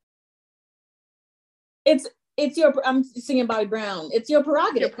least, it's your, I'm singing Bobby Brown. It's your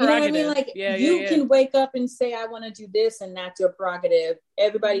prerogative. You know what I mean? Like, you can wake up and say, I want to do this, and that's your prerogative.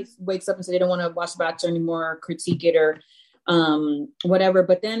 Everybody wakes up and say they don't want to watch The Bachelor anymore, critique it, or whatever.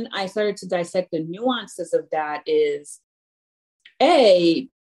 But then I started to dissect the nuances of that. Is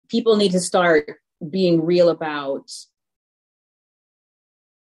people need to start being real about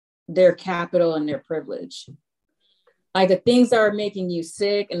their capital and their privilege. Like, the things that are making you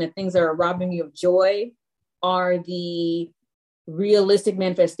sick and the things that are robbing you of joy are the realistic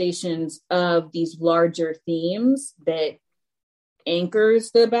manifestations of these larger themes that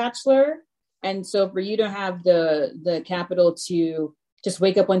anchors The Bachelor. And so for you to have the capital to just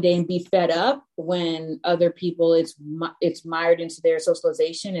wake up one day and be fed up when other people, it's mired into their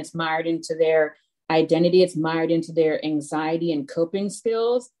socialization, it's mired into their identity, it's mired into their anxiety and coping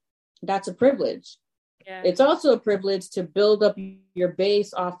skills, that's a privilege. Yeah. It's also a privilege to build up your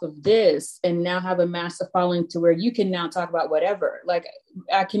base off of this and now have a massive following to where you can now talk about whatever. Like,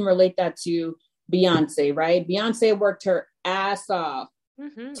 I can relate that to Beyonce, right? Beyonce worked her ass off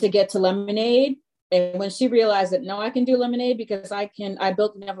to get to Lemonade. And when she realized that, no, I can do Lemonade because I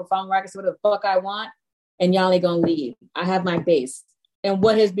built enough of a following where I can say what the fuck I want, and y'all ain't gonna leave. I have my base. And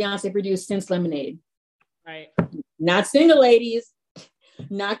what has Beyonce produced since Lemonade? Right. Not Single Ladies,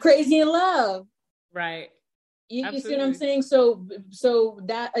 not Crazy in Love. Right. You see what I'm saying? So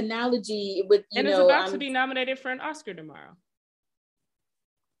that analogy with, and it's about to be nominated for an Oscar tomorrow.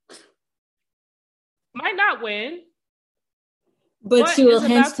 Might not win. But she will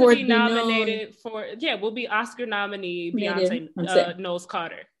henceforth be nominated for, will be Oscar nominee Beyonce Knowles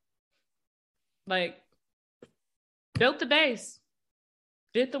Carter. Like, built the base.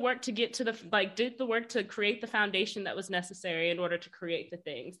 Did the work to get to did the work to create the foundation that was necessary in order to create the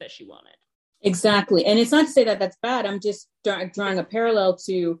things that she wanted. Exactly. And it's not to say that that's bad. I'm just drawing a parallel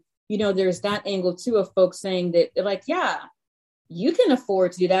to, there's that angle too of folks saying that, like, yeah, you can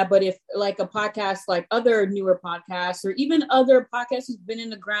afford to do that. But if, like, a podcast, like other newer podcasts, or even other podcasts who've been in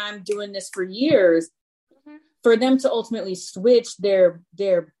the grind doing this for years, for them to ultimately switch their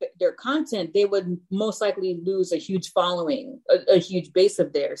content, they would most likely lose a huge following, a huge base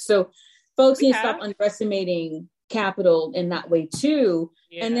of theirs. So folks need to stop underestimating capital in that way too.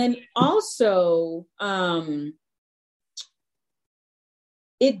 Yeah. And then also,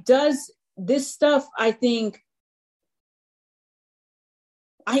 this stuff, I think,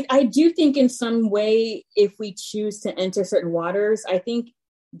 I do think in some way, if we choose to enter certain waters, I think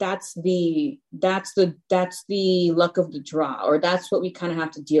that's the luck of the draw, or that's what we kind of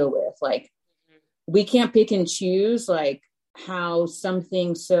have to deal with. Like, we can't pick and choose, like, how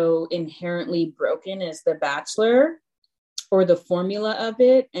something so inherently broken as The Bachelor, or the formula of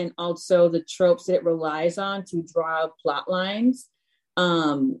it, and also the tropes that it relies on to draw out plot lines.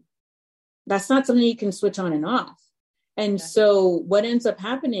 That's not something you can switch on and off. And so what ends up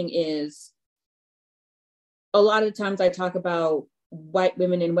happening is, a lot of times I talk about white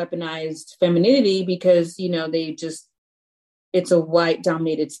women and weaponized femininity because, it's a white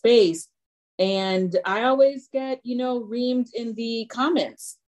dominated space. And I always get, reamed in the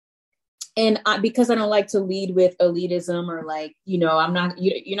comments. And because I don't like to lead with elitism, or like, I'm not,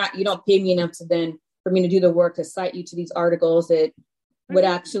 you don't pay me enough for me to do the work to cite you to these articles that would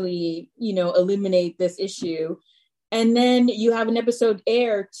actually, eliminate this issue. And then you have an episode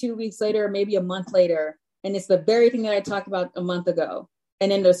air 2 weeks later, or maybe a month later, and it's the very thing that I talked about a month ago.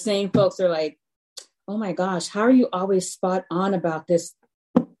 And then those same folks are like, oh my gosh, how are you always spot on about this?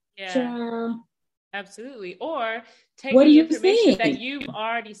 Yeah, absolutely. Or taking the information that you've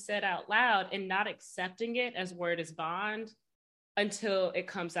already said out loud and not accepting it as word is bond until it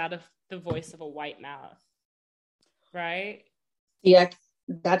comes out of the voice of a white mouth. Right? Yeah.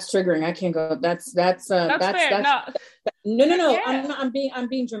 That's triggering. I can't go. That's fair. No, no. yeah, I'm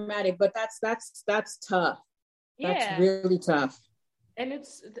being dramatic, but that's tough. That's yeah. really tough. And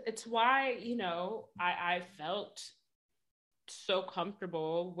it's why, you know, I felt so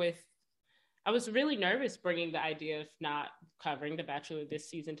comfortable with. I was really nervous bringing the idea of not covering The Bachelor this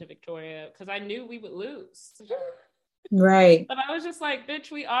season to Victoria because I knew we would lose. Right. But I was just like,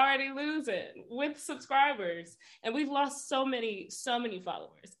 bitch, we already losing with subscribers. And we've lost so many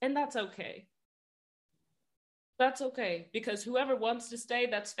followers. And that's okay. That's okay. Because whoever wants to stay,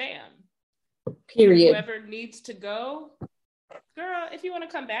 that's fam. Period. Whoever needs to go, girl, if you want to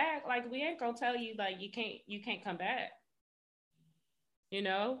come back, like we ain't gonna tell you like you can't come back. You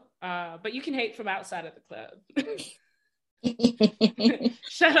know? But you can hate from outside of the club.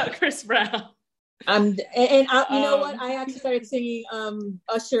 Shut up, Chris Brown. You know what? I actually started singing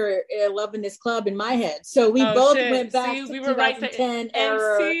Usher "Love in This Club" in my head. So we both went back to we were 2010 right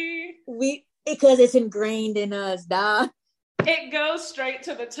era. Because it's ingrained in us, dog. It goes straight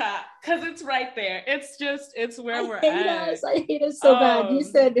to the top because it's right there. It's where we're at. I hate us so bad. You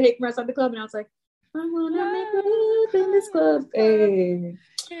said hate from outside the club, and I was like, I wanna make love in this club. Hey.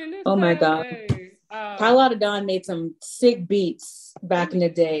 Oh my God. Carlotta Dawn made some sick beats back in the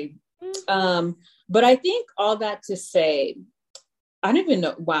day. But I think all that to say, I don't even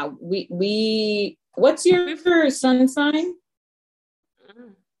know. Wow. We what's your sun sign?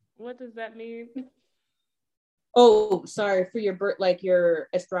 What does that mean? Oh, sorry, for your birth, like your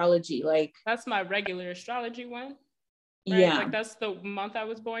astrology, like that's my regular astrology one. Right? Yeah. Like that's the month I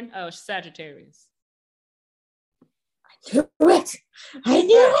was born. Oh, Sagittarius. I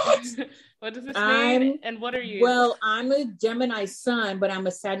knew it. What does this mean? And what are you? Well, I'm a Gemini sun, but I'm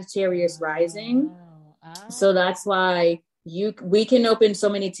a Sagittarius rising. So that's why we can open so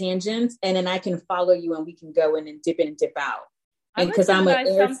many tangents, and then I can follow you, and we can go in and dip out. And because I'm an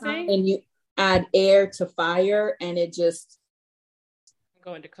air sign, and you add air to fire, and it just I'm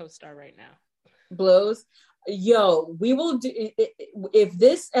going to co-star right now. Blows. Yo, we will do if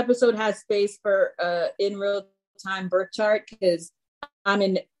this episode has space for in real time birth chart, because I'm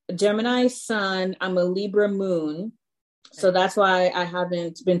in Gemini sun, I'm a Libra moon, so that's why I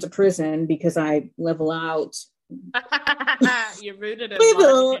haven't been to prison, because I level out. You're rooted in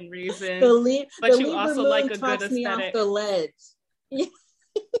logic and reason, but you also like a good aesthetic. Me off the ledge.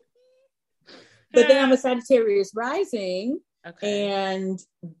 But then I'm a Sagittarius rising,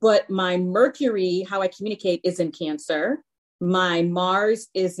 but my Mercury, how I communicate, is in Cancer. My Mars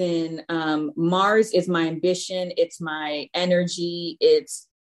is in Mars is my ambition. It's my energy. It's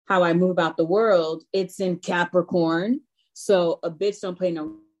how I move about the world. It's in Capricorn. So a bitch don't play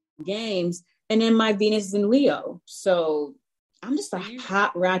no games. And then my Venus is in Leo. So I'm just a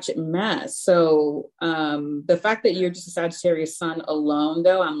hot ratchet mess. So the fact that you're just a Sagittarius sun alone,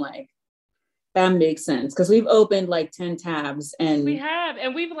 though, I'm like, that makes sense, because we've opened like 10 tabs, and we have,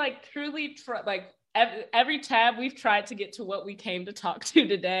 and we've like truly like every tab we've tried to get to what we came to talk to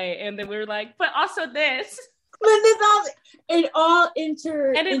today, and then we were like, but also this, but it's all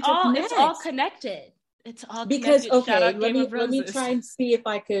it's all connected. It's all because connected. Okay, let me try and see if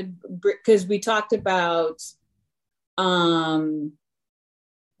I could, because we talked about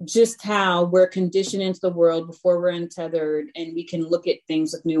just how we're conditioned into the world before we're untethered, and we can look at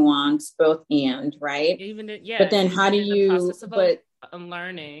things with nuance, both and, right? But then how do you,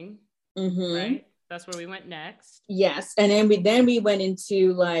 learning, right? That's where we went next. Yes. And then we went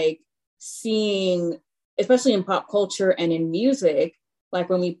into like seeing, especially in pop culture and in music, like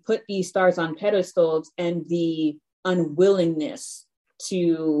when we put these stars on pedestals, and the unwillingness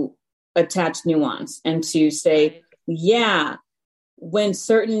to attach nuance and to say, yeah, when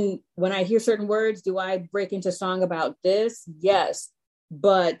I hear certain words, do I break into song about this? Yes.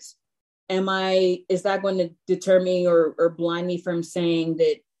 But is that going to deter me or blind me from saying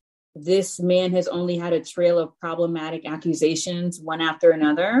that this man has only had a trail of problematic accusations, one after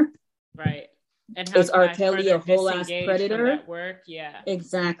another? Right. And is R. Kelly a whole ass predator? That work? Yeah.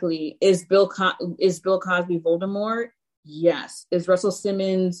 Exactly. Is Bill Cosby Voldemort? Yes. Is Russell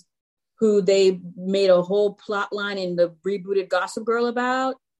Simmons, who they made a whole plot line in the rebooted Gossip Girl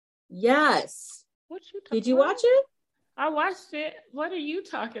about? Yes. Did you watch it? I watched it. What are you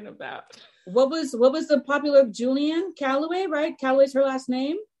talking about? What was the popular Julian Calloway, right? Calloway's her last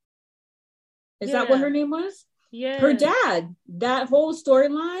name. Is that what her name was? Yeah. Her dad. That whole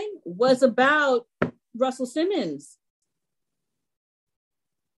storyline was about Russell Simmons.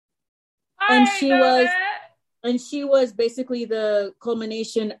 And she was basically the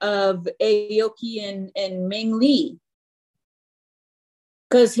culmination of Aoki and Ming Lee,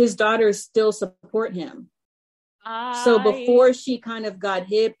 because his daughters still support him. So I before she kind of got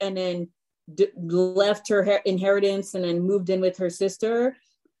hip and then left her inheritance and then moved in with her sister,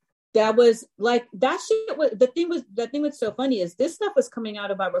 that was like, that shit was the thing was so funny is this stuff was coming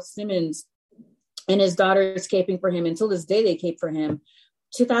out about Russ Simmons and his daughters caping for him. Until this day they cape for him.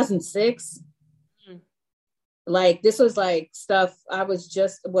 2006. Like, this was like stuff, I was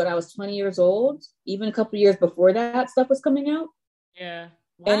 20 years old. Even a couple of years before that stuff was coming out. Yeah.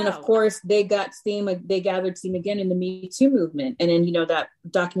 Wow. And then of course they gathered steam again in the Me Too movement. And then, that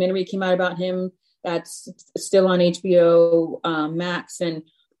documentary came out about him that's still on HBO Max.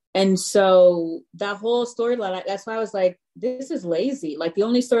 And so that whole storyline, that's why I was like, this is lazy. Like, the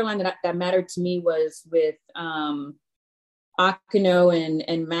only storyline that mattered to me was with Akino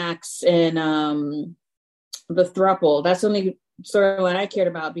and Max and the throuple. That's the only storyline I cared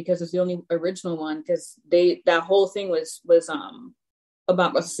about because it's the only original one, because that whole thing was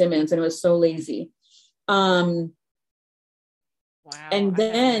about Russ Simmons, and it was so lazy. Wow. And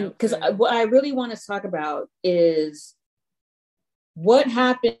then, because what I really want to talk about is what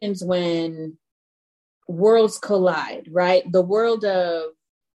happens when worlds collide, right? The world of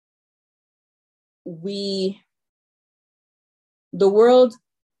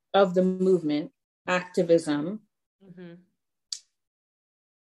the movement, activism,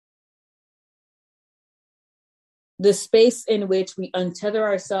 the space in which we untether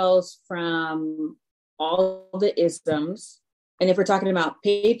ourselves from all the isms. And if we're talking about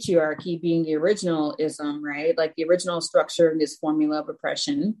patriarchy being the original ism, right? Like the original structure of this formula of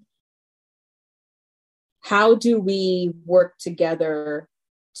oppression, how do we work together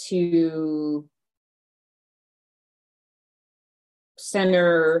to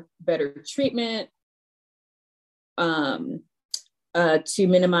center better treatment, to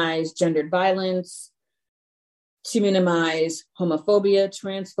minimize gendered violence, to minimize homophobia,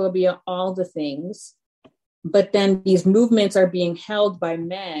 transphobia, all the things. But then these movements are being held by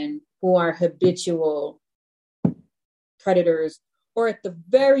men who are habitual predators, or at the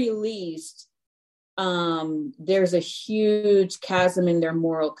very least, there's a huge chasm in their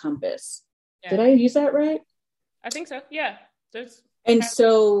moral compass. Yeah. Did I use that right? I think so. Yeah.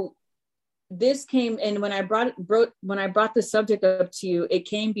 So this came, and when I brought the subject up to you, it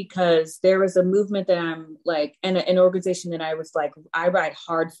came because there was a movement that I'm like, and an organization that I was like, I ride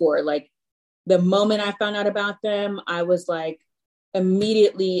hard for. Like, the moment I found out about them, I was like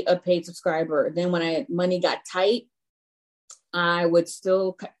immediately a paid subscriber. Then when money got tight, I would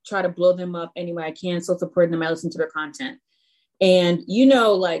still try to blow them up any way I can, still support them. I listen to their content. And,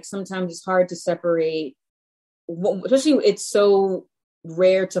 like sometimes it's hard to separate, especially it's so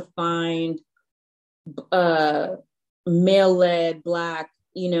rare to find male-led Black,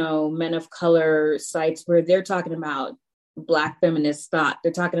 men of color sites where they're talking about Black feminist thought.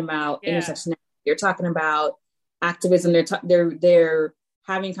 They're talking about intersectionality. They're talking about activism. They're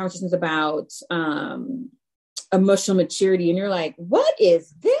having conversations about emotional maturity, and you're like, what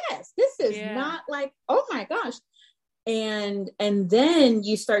is this? This is not like, oh my gosh. And then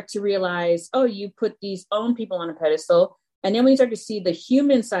you start to realize, oh, you put these own people on a pedestal. And then when you start to see the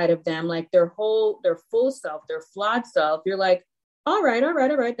human side of them, like their full self, their flawed self, you're like, all right,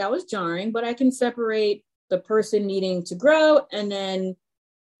 that was jarring, but I can separate the person needing to grow and then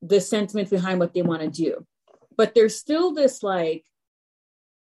the sentiment behind what they want to do. But there's still this like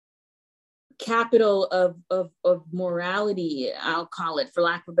capital of morality, I'll call it, for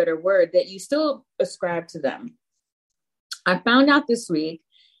lack of a better word, that you still ascribe to them. I found out this week,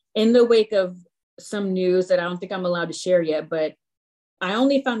 in the wake of some news that I don't think I'm allowed to share yet, but I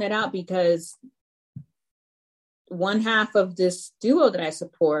only found that out because one half of this duo that I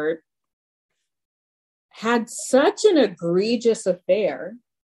support had such an egregious affair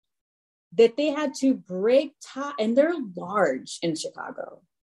that they had to break ties, and they're large in Chicago.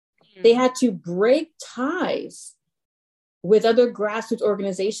 They had to break ties with other grassroots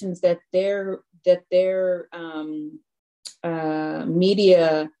organizations that their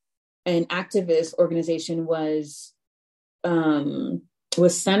media and activist organization was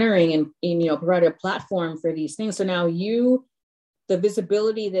centering and provided a platform for these things. So now the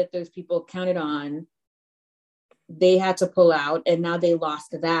visibility that those people counted on, they had to pull out, and now they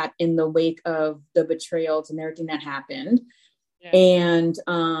lost that in the wake of the betrayals and everything that happened. Yeah. And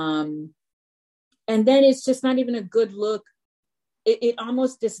then it's just not even a good look. It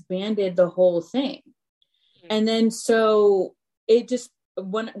almost disbanded the whole thing. Mm-hmm. And then so it just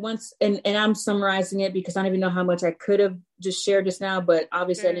once and I'm summarizing it because I don't even know how much I could have just shared just now, but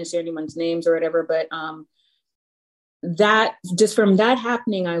obviously I didn't share anyone's names or whatever. But that just from that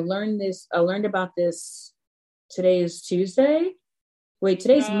happening, I learned about this. Today is Tuesday. Wait,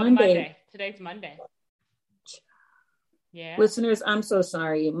 today's Monday. Today's Monday. Yeah. Listeners, I'm so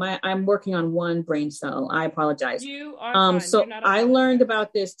sorry. I'm working on one brain cell. I apologize. You are fine. Do So not I learned apologize.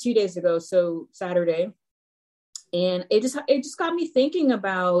 about this 2 days ago, so Saturday, and it just got me thinking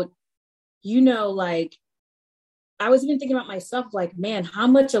about, like, I was even thinking about myself, like, man, how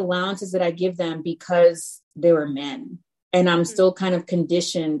much allowances did I give them because they were men? And I'm Mm-hmm. still kind of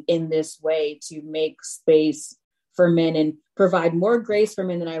conditioned in this way to make space for men and provide more grace for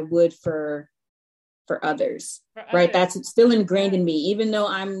men than I would for others. For Right? others. That's still ingrained Yeah. in me, even though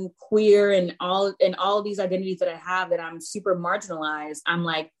I'm queer and all these identities that I have that I'm super marginalized. I'm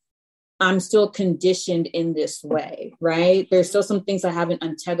like, I'm still conditioned in this way, right? There's still some things I haven't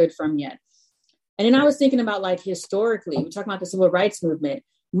untethered from yet. And then I was thinking about, like, historically, we're talking about the civil rights movement.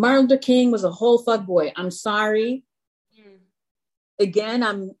 Martin Luther King was a whole fuckboy. I'm sorry.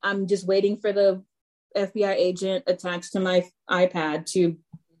 Again, I'm just waiting for the FBI agent attached to my iPad to,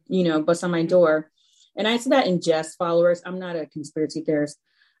 bust on my door. And I said that in jest, followers. I'm not a conspiracy theorist.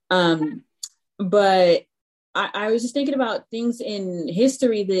 But I was just thinking about things in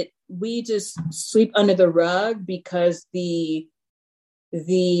history that we just sweep under the rug because the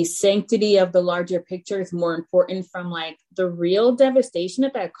sanctity of the larger picture is more important from, like, the real devastation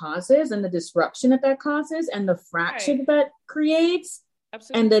that causes and the disruption that causes and the fracture that creates.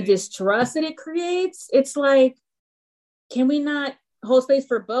 Absolutely. And the distrust that it creates. It's like, can we not hold space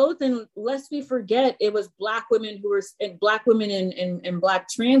for both? And lest we forget, it was Black women and Black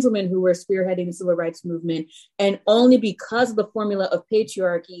trans women who were spearheading the civil rights movement. And only because of the formula of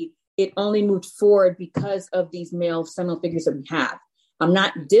patriarchy, it only moved forward because of these male seminal figures that we have. I'm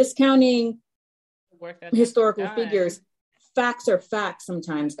not discounting historical figures. Facts are facts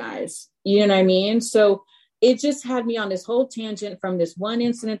sometimes, guys. You know what I mean? So it just had me on this whole tangent from this one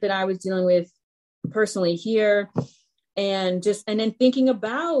incident that I was dealing with personally here. And then thinking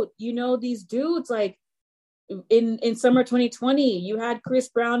about, these dudes, like in summer 2020, you had Chris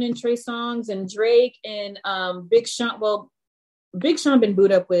Brown and Trey Songz and Drake and Big Sean. Well, Big Sean been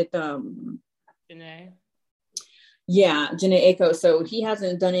booed up with Janae. Yeah, Janae Aiko. So he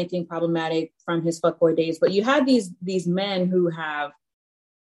hasn't done anything problematic from his fuckboy days. But you had these men who have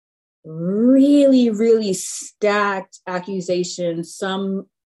really, really stacked accusations, some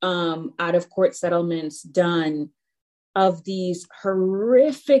out of court settlements done of these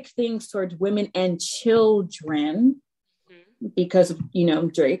horrific things towards women and children because of,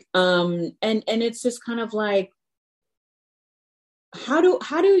 Drake. And it's just kind of like, how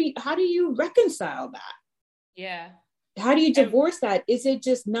do you reconcile that? Yeah. How do you divorce that? Is it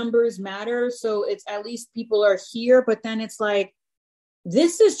just numbers matter? So it's at least people are here, but then it's like,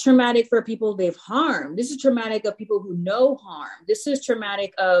 this is traumatic for people they've harmed. This is traumatic of people who know harm. This is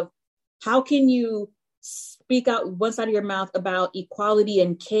traumatic of, how can you speak out one side of your mouth about equality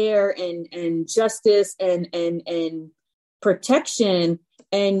and care and justice and protection,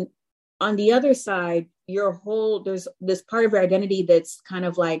 and on the other side, there's this part of your identity that's kind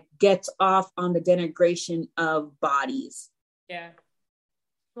of like gets off on the denigration of bodies. Yeah.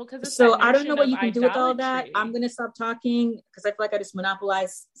 Well, because so I don't know what you can do with all that. I'm gonna stop talking because I feel like I just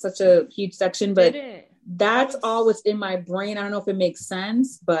monopolized such a huge section, but that's all what's in my brain. I don't know if it makes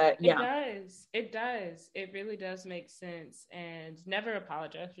sense, but yeah. It does. It really does make sense. And never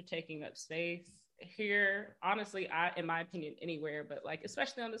apologize for taking up space here. Honestly, in my opinion, anywhere, but like,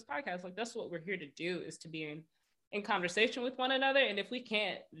 especially on this podcast, like, that's what we're here to do, is to be in conversation with one another. And if we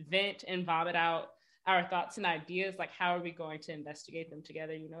can't vent and vomit out our thoughts and ideas, like, how are we going to investigate them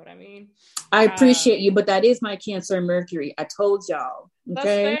together? You know what I mean? I appreciate you, but that is my Cancer and Mercury. I told y'all. Okay? That's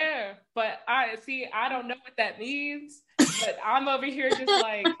fair. But I don't know what that means, but I'm over here just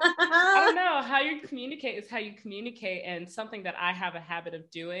like, I don't know. How you communicate is how you communicate. And something that I have a habit of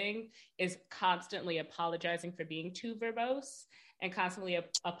doing is constantly apologizing for being too verbose and constantly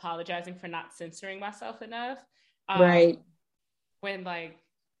apologizing for not censoring myself enough. Right. When, like,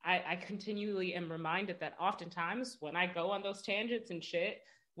 I continually am reminded that oftentimes when I go on those tangents and shit,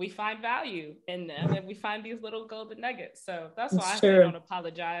 we find value in them and we find these little golden nuggets. So that's why I say don't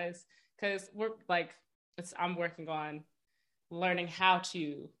apologize, because I'm working on learning how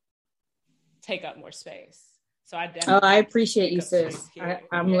to take up more space. So I definitely. I appreciate you, sis.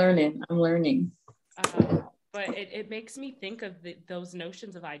 I'm learning. But it makes me think of those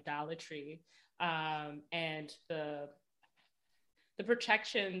notions of idolatry and the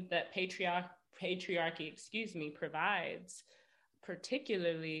protection that patriarchy, provides,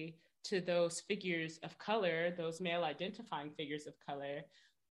 particularly to those figures of color, those male identifying figures of color.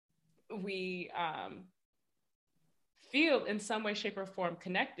 We feel in some way, shape, or form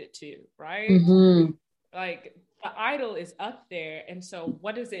connected to, right? Mm-hmm. Like, the idol is up there. And so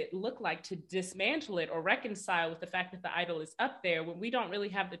what does it look like to dismantle it or reconcile with the fact that the idol is up there when we don't really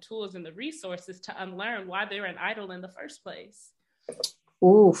have the tools and the resources to unlearn why they're an idol in the first place?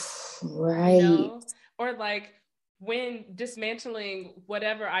 Oof, right. You know? Or like when dismantling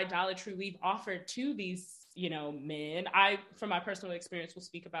whatever idolatry we've offered to these, you know, men, I, from my personal experience, will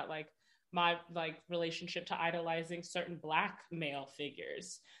speak about like my like relationship to idolizing certain Black male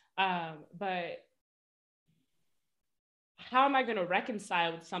figures. But how am I going to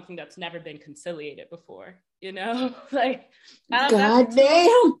reconcile with something that's never been conciliated before? You know, like I don't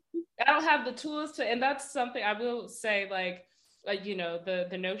have the tools to, and that's something I will say, like you know,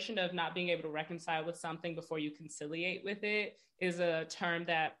 the notion of not being able to reconcile with something before you conciliate with it is a term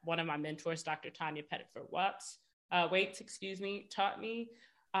that one of my mentors, Dr. Tanya Pettiford-Waits, taught me.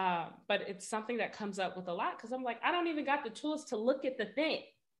 But it's something that comes up with a lot because I'm like, I don't even got the tools to look at the thing.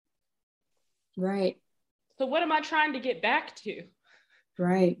 Right. So what am I trying to get back to?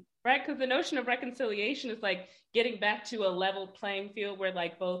 Right. Right, because the notion of reconciliation is like getting back to a level playing field where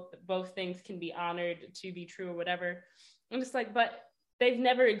like both things can be honored to be true or whatever. And it's like, but they've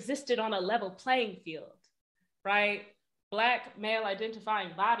never existed on a level playing field, right? Black male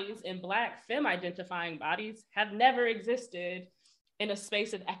identifying bodies and Black femme identifying bodies have never existed in a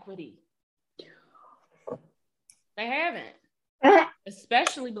space of equity. They haven't,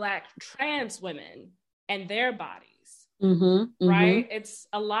 especially Black trans women and their bodies. Right? It's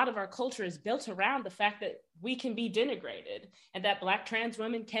a lot of our culture is built around the fact that we can be denigrated and that Black trans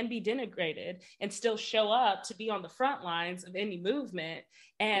women can be denigrated and still show up to be on the front lines of any movement.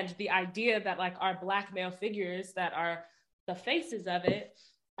 And the idea that like our Black male figures that are the faces of it,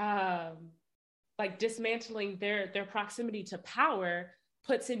 like dismantling their proximity to power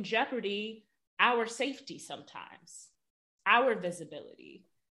puts in jeopardy our safety sometimes, our visibility.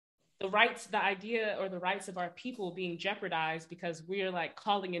 The rights of our people being jeopardized because we're like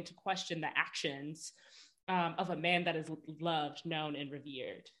calling into question the actions of a man that is loved, known, and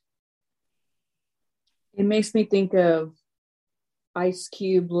revered. It makes me think of Ice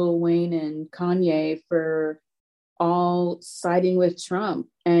Cube, Lil Wayne, and Kanye for all siding with Trump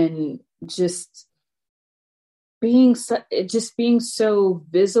and just being so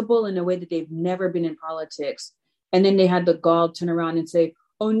visible in a way that they've never been in politics. And then they had the gall to turn around and say,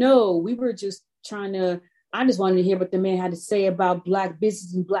 oh no, we were just I just wanted to hear what the man had to say about Black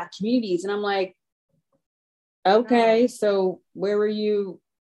business and Black communities. And I'm like, okay, so where were you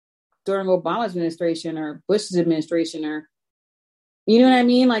during Obama's administration or Bush's administration, or, you know what I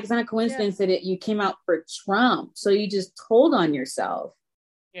mean? Like, it's not a coincidence that you came out for Trump. So you just told on yourself.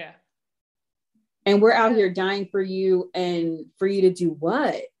 Yeah. And we're out here dying for you, and for you to do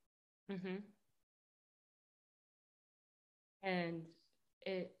what? Mm-hmm. And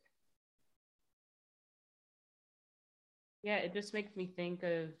it just makes me think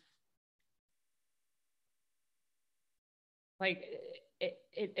of like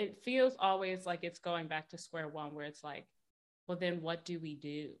it feels always like it's going back to square one, where it's like, well, then what do we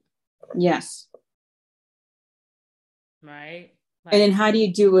do? Yes. Right. Like, and then how do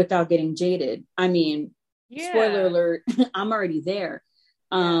you do it without getting jaded? I mean, spoiler alert, I'm already there.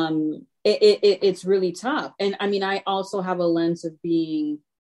 It's really tough. And I mean, I also have a lens of being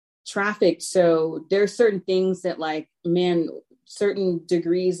trafficked. So there's certain things that, like, man, certain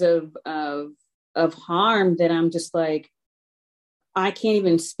degrees of harm that I'm just like, I can't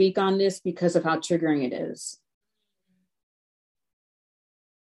even speak on this because of how triggering it is.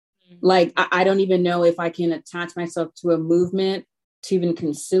 Like, I don't even know if I can attach myself to a movement to even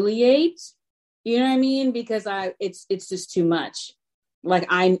conciliate, you know what I mean? Because it's just too much. Like,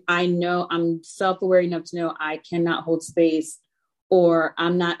 I know I'm self-aware enough to know I cannot hold space, or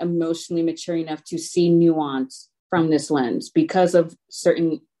I'm not emotionally mature enough to see nuance from this lens because of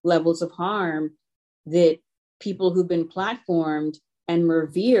certain levels of harm that people who've been platformed and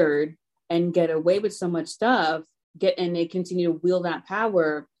revered and get away with so much stuff and they continue to wield that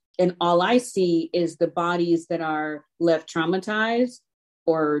power. And all I see is the bodies that are left traumatized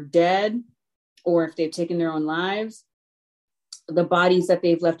or dead, or if they've taken their own lives, the bodies that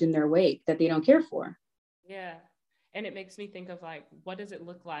they've left in their wake that they don't care for. Yeah. And it makes me think of, like, what does it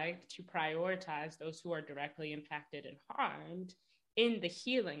look like to prioritize those who are directly impacted and harmed in the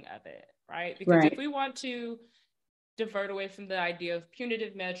healing of it, right? Because if we want to divert away from the idea of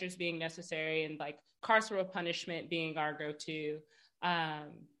punitive measures being necessary and like carceral punishment being our go-to,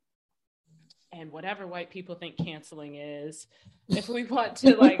 and whatever white people think canceling is, if we want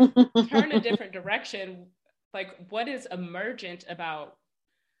to like turn a different direction, like what is emergent about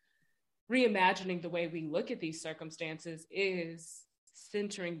reimagining the way we look at these circumstances is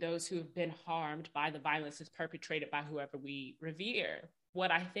centering those who have been harmed by the violence that's perpetrated by whoever we revere.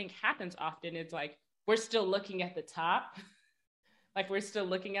 What I think happens often is like, we're still looking at the top, like we're still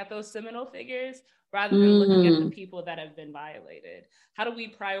looking at those seminal figures rather than looking at the people that have been violated. How do we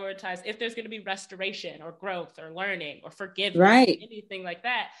prioritize if there's going to be restoration or growth or learning or forgiveness, right, anything like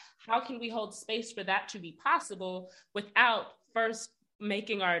that? How can we hold space for that to be possible without first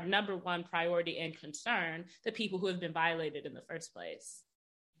making our number one priority and concern the people who have been violated in the first place?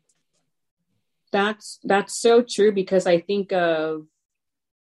 That's so true, because I think of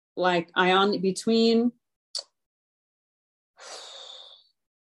like I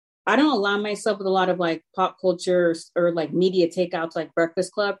don't align myself with a lot of like pop culture or like media takeouts, like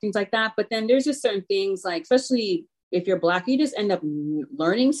Breakfast Club, things like that. But then there's just certain things, like, especially if you're Black, you just end up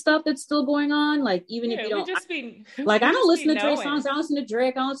learning stuff that's still going on. Like, even if you don't, I don't listen to Drake songs. I don't listen to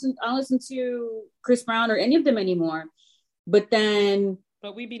Drake. I don't listen to Chris Brown or any of them anymore. But then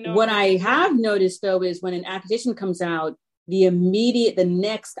what I have noticed though, is when an accusation comes out, the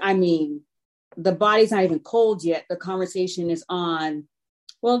body's not even cold yet. The conversation is on,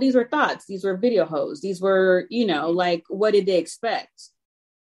 well, these were thoughts. These were video hoes. These were, like, what did they expect?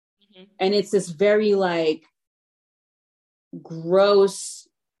 Mm-hmm. And it's this very like gross,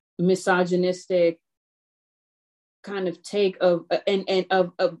 misogynistic kind of take of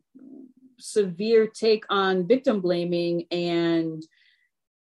a severe take on victim blaming. And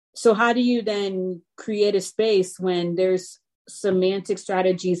so how do you then create a space when there's semantic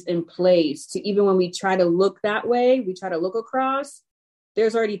strategies in place to, even when we try to look that way, we try to look across,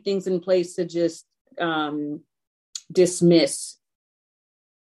 there's already things in place to just dismiss.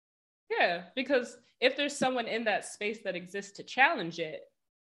 Yeah, because if there's someone in that space that exists to challenge it.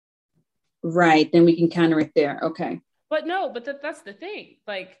 Right, then we can counter it there. Okay. But that's the thing.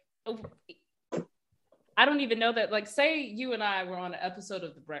 Like, I don't even know that, like, say you and I were on an episode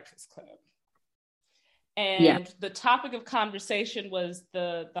of The Breakfast Club. And the topic of conversation was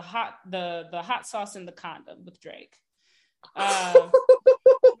the hot sauce in the condom with Drake.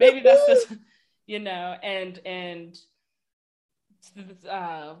 Maybe that's just, and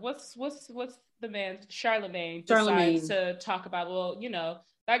what's the man Charlemagne decides to talk about, well,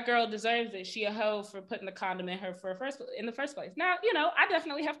 that girl deserves it. She a hoe for putting the condom in her in the first place. Now, I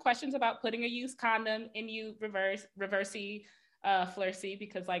definitely have questions about putting a used condom in you reversey flirty,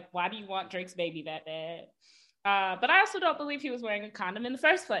 because like, why do you want Drake's baby that bad? But I also don't believe he was wearing a condom in the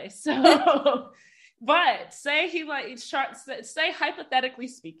first place. So but say hypothetically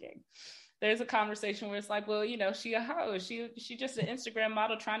speaking, there's a conversation where it's like, well, she a hoe. She just an Instagram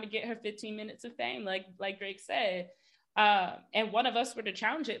model trying to get her 15 minutes of fame, like Drake said. And one of us were to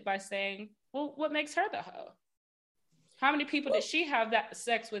challenge it by saying, well, what makes her the hoe? How many people did she have that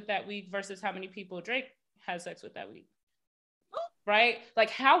sex with that week versus how many people Drake has sex with that week? Right?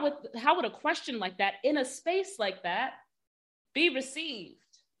 Like, how would a question like that in a space like that be received?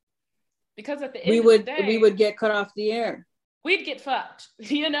 Because at the end of the day, we would get cut off the air. We'd get fucked,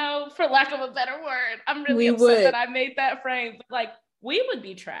 for lack of a better word. I'm really upset that I made that frame. But like, we would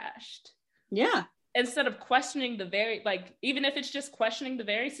be trashed. Yeah. Instead of questioning the very, like, even if it's just questioning the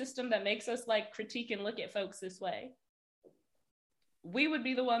very system that makes us like critique and look at folks this way, we would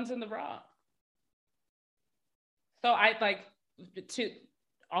be the ones in the wrong. So I like to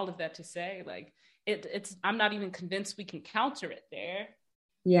all of that to say, like, it's I'm not even convinced we can counter it there.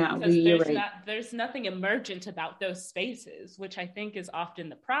 Yeah, because there's nothing emergent about those spaces, which I think is often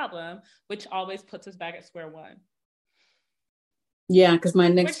the problem, which always puts us back at square one. Yeah, because my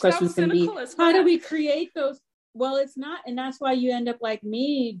next question is going to be, how do we create those? Well, it's not, and that's why you end up like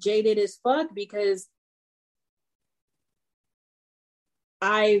me, jaded as fuck, because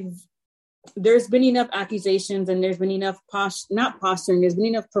there's been enough accusations and there's been enough there's been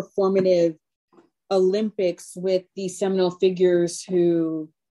enough performative Olympics with these seminal figures who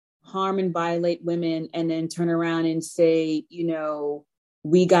harm and violate women and then turn around and say,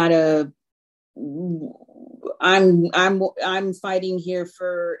 I'm fighting here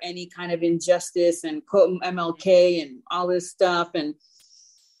for any kind of injustice and quote MLK and all this stuff. And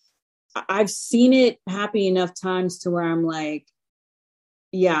I've seen it happen enough times to where I'm like,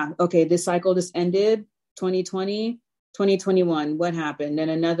 yeah, okay, this cycle just ended, 2020, 2021, what happened? And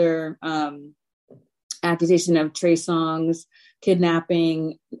another accusation of Trey Songz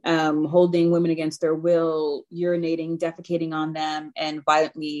kidnapping, holding women against their will, urinating, defecating on them, and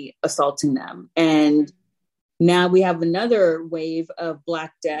violently assaulting them. And now we have another wave of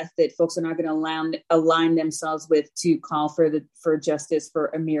Black death that folks are not going to align themselves with to call for justice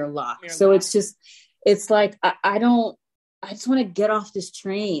for Amir Locke. So it's like, I just want to get off this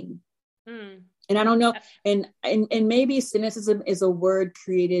train. And I don't know, and maybe cynicism is a word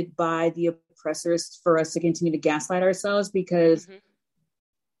created by the oppressors for us to continue to gaslight ourselves, because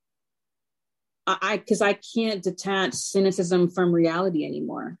because I can't detach cynicism from reality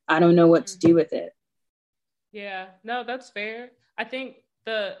anymore. I don't know what to do with it. Yeah, no, that's fair. I think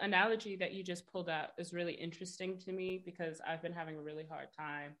the analogy that you just pulled out is really interesting to me, because I've been having a really hard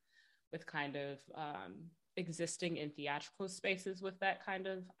time with kind of existing in theatrical spaces with that kind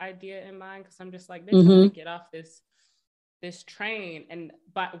of idea in mind, because I'm just like, bitch, I want to get off this train, and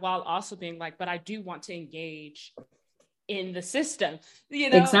but while also being like, but I do want to engage in the system, you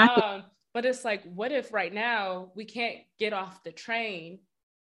know. Exactly. But it's like, what if right now we can't get off the train,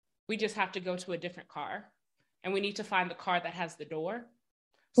 we just have to go to a different car, and we need to find the car that has the door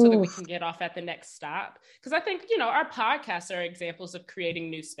so that we can get off at the next stop. Because I think, you know, our podcasts are examples of creating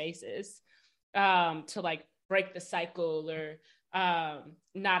new spaces to like break the cycle, or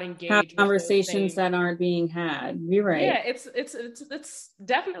not engage have with conversations that aren't being had. You're right. Yeah, it's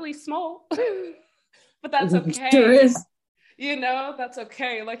definitely small, but that's okay. Sure is. You know, that's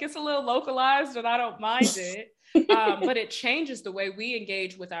okay. Like, it's a little localized and I don't mind it. But it changes the way we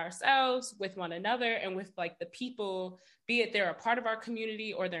engage with ourselves, with one another, and with like the people, be it they're a part of our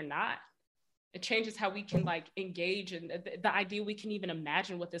community or they're not. It changes how we can like engage, and the idea we can even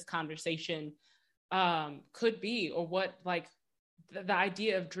imagine what this conversation could be, or what like the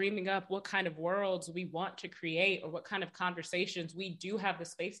idea of dreaming up what kind of worlds we want to create, or what kind of conversations we do have the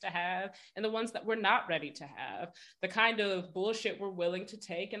space to have, and the ones that we're not ready to have, the kind of bullshit we're willing to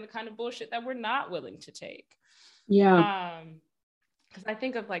take, and the kind of bullshit that we're not willing to take. Yeah. Because I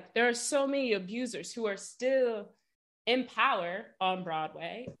think of like, there are so many abusers who are still in power on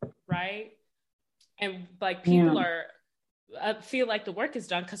Broadway, right? And like, people are feel like the work is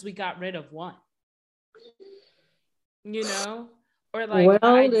done because we got rid of one, you know? Or like, the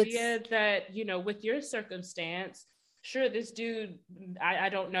idea that, you know, with your circumstance, sure, this dude, I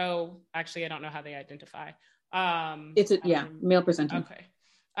don't know, actually, I don't know how they identify. Male presenting. Okay.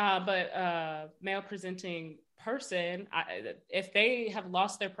 But male presenting person, if they have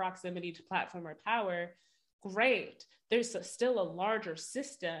lost their proximity to platform or power, great. There's still a larger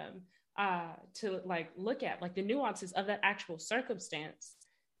system to like look at, like the nuances of that actual circumstance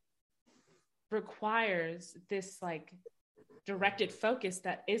requires this like directed focus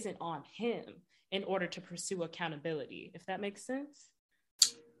that isn't on him in order to pursue accountability, if that makes sense.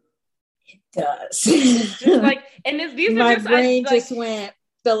 It does. Just like, and these my are just, brain just went,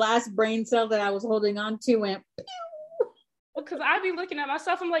 the last brain cell that I was holding on to went pew. Because I be looking at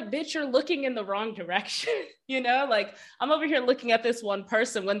myself, I'm like, bitch, you're looking in the wrong direction. You know, like, I'm over here looking at this one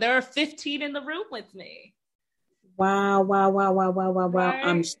person when there are 15 in the room with me. Wow. Right?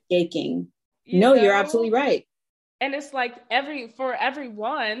 I'm shaking. You're absolutely right. And it's like, for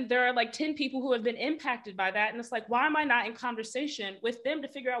everyone, there are like 10 people who have been impacted by that. And it's like, why am I not in conversation with them to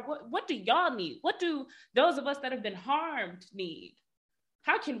figure out what do y'all need? What do those of us that have been harmed need?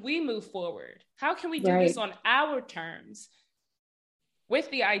 How can we move forward? How can we do this on our terms, with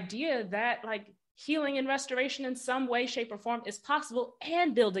the idea that like healing and restoration in some way, shape, or form is possible,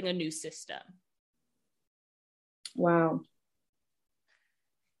 and building a new system? Wow.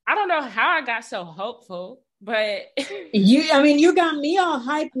 I don't know how I got so hopeful, but you got me all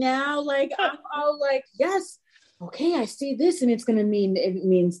hyped now. Like, I'm all like, yes, okay, I see this, and it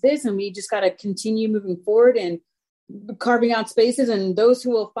means this, and we just got to continue moving forward and carving out spaces, and those who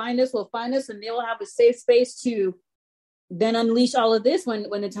will find us, and they will have a safe space to then unleash all of this when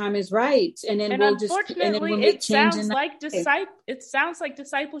the time is right. And then we'll just, and then we'll make change. It sounds like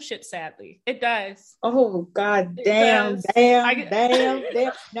discipleship, sadly. It does. Oh God, damn.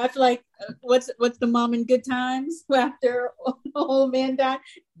 Not like, what's the mom in Good Times after old man died?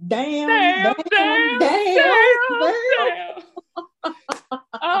 Damn.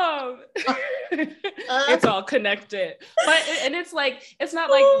 It's all connected. But and it's like, it's not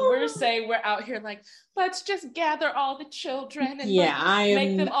like we're saying we're out here like, let's just gather all the children and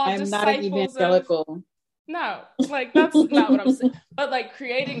make them all disciples. Not an evangelical. No, like, that's not what I'm saying. But like,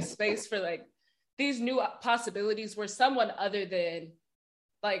 creating space for like these new possibilities where someone other than,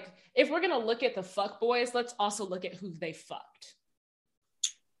 like, if we're gonna look at the fuck boys, let's also look at who they fucked,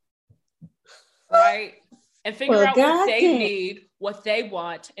 right? And figure out what they need, what they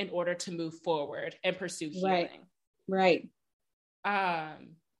want in order to move forward and pursue healing. Right.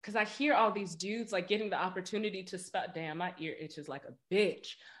 Because I hear all these dudes like getting the opportunity to spout. Damn, my ear itches like a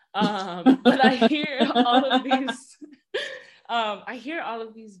bitch. But I hear all of these. I hear all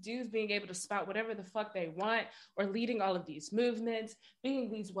of these dudes being able to spout whatever the fuck they want, or leading all of these movements, being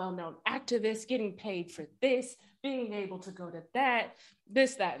these well-known activists, getting paid for this, being able to go to that,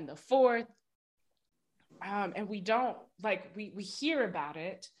 this, that, and the fourth. And we don't, like, we hear about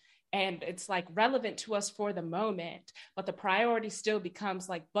it and it's like relevant to us for the moment, but the priority still becomes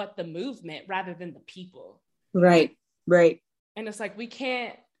like, but the movement rather than the people. Right. And it's like, we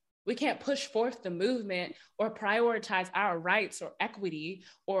can't push forth the movement or prioritize our rights or equity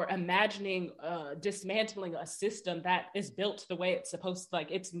or imagining dismantling a system that is built the way it's supposed to,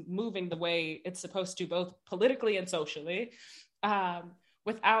 like it's moving the way it's supposed to, both politically and socially,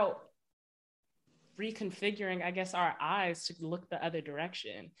 without reconfiguring, I guess, our eyes to look the other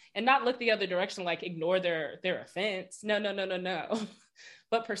direction, and not look the other direction, like ignore their offense. No.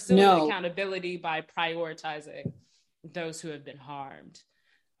 But pursuing accountability by prioritizing those who have been harmed.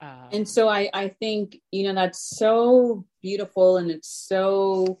 And so I think, that's so beautiful, and it's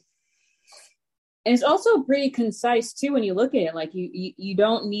also pretty concise too when you look at it. Like you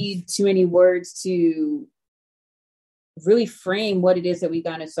don't need too many words to really frame what it is that we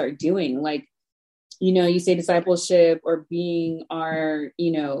got to start doing. Like, you say discipleship or being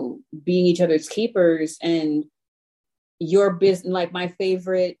each other's keepers, and your business. Like my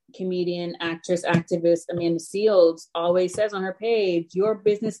favorite comedian, actress, activist, Amanda Seales, always says on her page, your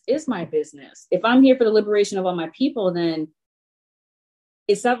business is my business. If I'm here for the liberation of all my people, then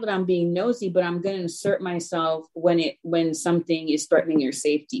it's not that I'm being nosy, but I'm going to insert myself when something is threatening your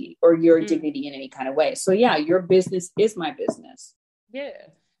safety or your dignity in any kind of way. So yeah, your business is my business. Yeah.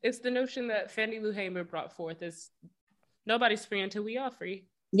 It's the notion that Fannie Lou Hamer brought forth is nobody's free until we are free.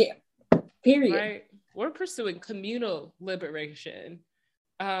 Yeah. Period. Right. We're pursuing communal liberation,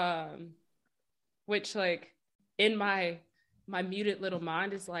 which, like, in my muted little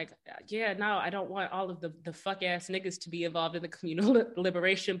mind is like, yeah, no, I don't want all of the fuck ass niggas to be involved in the communal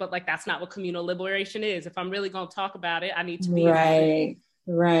liberation, but like that's not what communal liberation is. If I'm really gonna talk about it, I need to be right.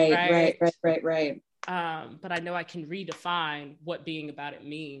 But I know I can redefine what being about it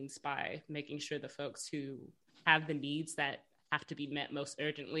means by making sure the folks who have the needs that have to be met most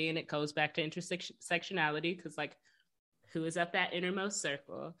urgently, and it goes back to intersectionality, because like, who is at that innermost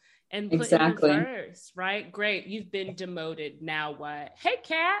circle, and put in reverse, right? Great, you've been demoted, now what? Hey,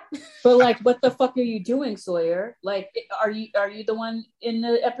 cat. But like, what the fuck are you doing, Sawyer? Like, are you the one in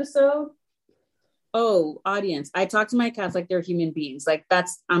the episode? Oh, audience, I talk to my cats like they're human beings. Like,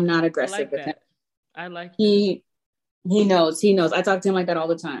 I'm not aggressive with him. I like he knows. I talk to him like that all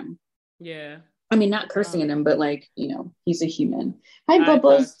the time. Yeah. I mean, not cursing at him, but like, he's a human. Hi,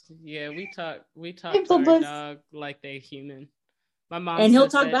 Bubbles. We talk to our dog like they're human. My mom and he'll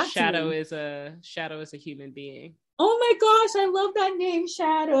talk back Shadow is a human being. Oh my gosh, I love that name,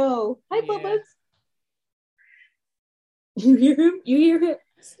 Shadow. Hi, Bubbles. You hear him?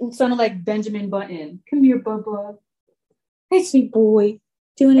 It sounded like Benjamin Button. Come here, Bubba. Hey, sweet boy.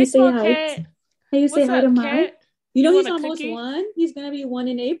 Do you want to say hi? Cat? Hey, you say hi to Mike? He's almost cookie? 1. He's going to be 1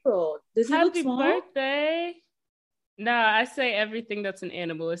 in April. Does he look small? Happy birthday. No, I say everything that's an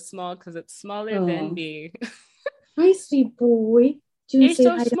animal is small because it's smaller than me. Hi, sweet boy. Do you want to say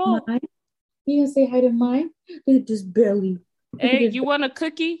hi to Mike? You going to say hi to Mike? Look at this belly. Hey, you want a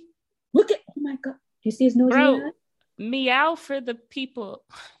cookie? Look at, oh my God. Do you see his nose? Bro, meow for the people.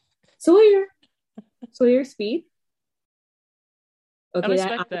 Sawyer, speed. Okay,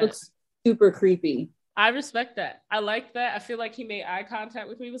 that looks super creepy. I respect that. I like that. I feel like he made eye contact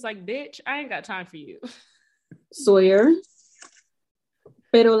with me. He was like, bitch, I ain't got time for you. Sawyer.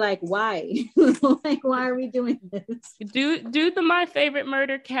 Pero like, why? Like, why are we doing this? Do the my favorite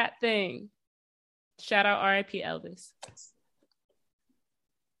murder cat thing. Shout out R.I.P. Elvis.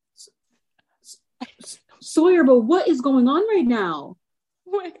 Sawyer, but what is going on right now?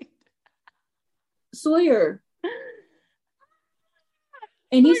 Wait. Sawyer.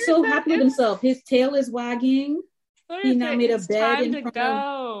 And he's so happy with himself. His tail is wagging. He now made a bed in front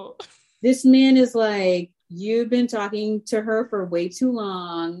of. This man is like, you've been talking to her for way too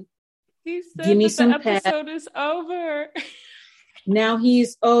long. He said give me some pet. Episode is over. Now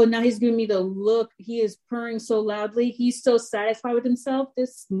he's giving me the look. He is purring so loudly. He's so satisfied with himself.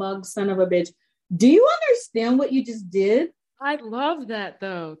 This smug son of a bitch. Do you understand what you just did? I love that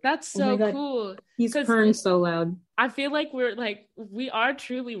though. That's so cool. He's purring so loud. I feel like we are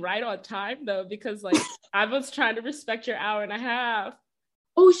truly right on time though, because like I was trying to respect your hour and a half.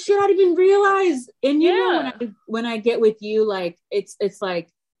 Oh shit, I didn't even realize. And you know, when I get with you, like it's like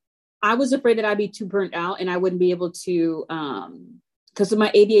I was afraid that I'd be too burnt out and I wouldn't be able to because of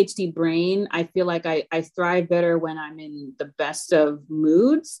my ADHD brain, I feel like I thrive better when I'm in the best of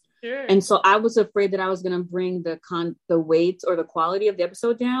moods. Sure. And so I was afraid that I was going to bring the weight or the quality of the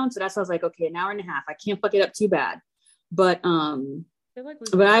episode down. So that's why I was like, okay, an hour and a half. I can't fuck it up too bad. But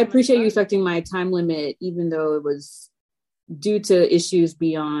I appreciate you respecting my time limit, even though it was due to issues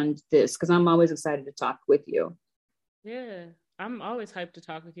beyond this, because I'm always excited to talk with you. Yeah, I'm always hyped to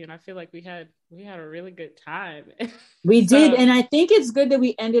talk with you, and I feel like we had a really good time. We So did, and I think it's good that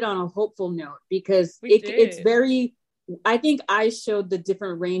we ended on a hopeful note, because we it's did. very. I think I showed the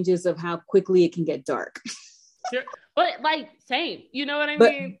different ranges of how quickly it can get dark. But like, same. You know what I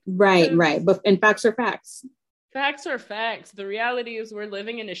But mean? right. But and facts are facts. Facts are facts. The reality is we're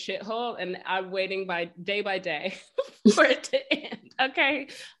living in a shithole, and I'm waiting by day for it to end. Okay.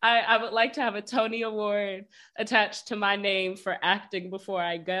 I would like to have a Tony Award attached to my name for acting before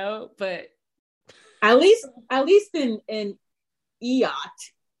I go, but At least in EOT,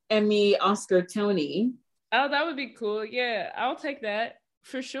 Emmy, Oscar, Tony. oh, that would be cool. Yeah, I'll take that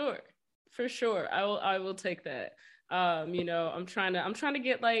for sure. For sure. I will take that. I'm trying to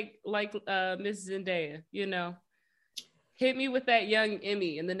get like Miss Zendaya, Hit me with that young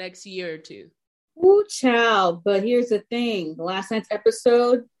Emmy in the next year or two. Ooh, child. But here's the thing. Last night's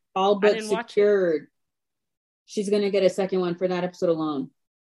episode, all I but didn't watch it. secured. She's gonna get a second one for that episode alone.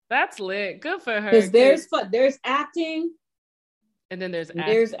 That's lit. Good for her. Because there's acting, and then there's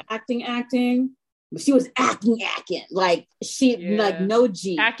acting. But she was acting. Like like no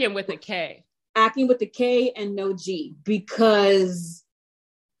G. Acting with a K. Acting with the K and no G, because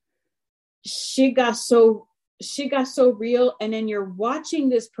she got so real. And then you're watching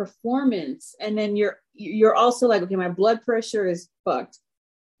this performance, and then you're also like, okay, my blood pressure is fucked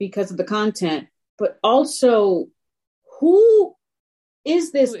because of the content, but also, who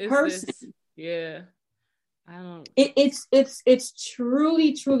is this person? This? Yeah. I don't. It's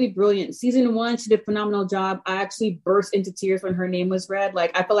truly brilliant. Season 1, she did a phenomenal job. I actually burst into tears when her name was read.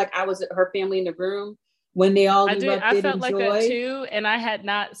 Like, I felt like I was her family in the room when they all erupted. I felt in like joy. that too, and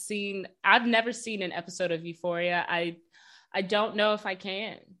I've never seen an episode of Euphoria. I don't know if I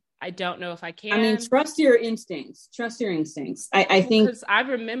can. I mean, trust your instincts. I think, because I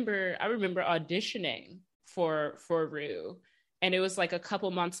remember auditioning for Rue, and it was like a couple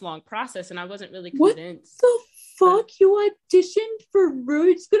months long process, and I wasn't really convinced. What the fuck? You auditioned for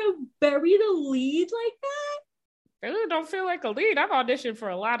Rue? It's gonna bury the lead like that? I really don't feel like a lead. I've auditioned for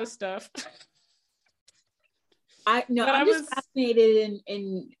a lot of stuff. I'm just fascinated,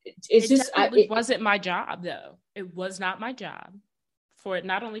 and it wasn't my job though. It was not my job, for it,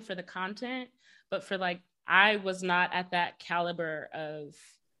 not only for the content, but for like, I was not at that caliber of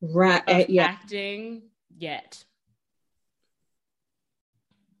acting yet.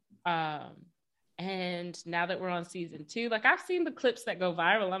 And now that we're on season 2, like, I've seen the clips that go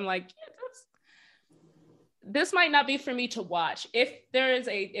viral. I'm like, this might not be for me to watch. If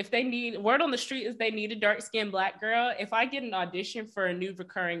they need, word on the street is they need a dark-skinned Black girl. If I get an audition for a new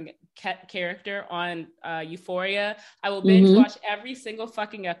recurring character on Euphoria, I will binge watch every single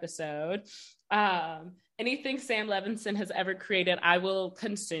fucking episode. Anything Sam Levinson has ever created, I will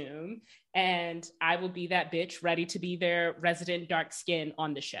consume, and I will be that bitch ready to be their resident dark skin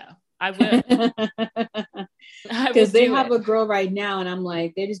on the show. I will. Because they have a girl right now, and I'm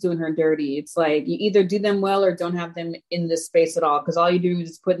like, they're just doing her dirty. It's like, you either do them well or don't have them in this space at all, because all you do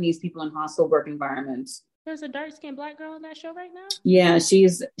is putting these people in hostile work environments. There's a dark-skinned Black girl in that show right now? Yeah,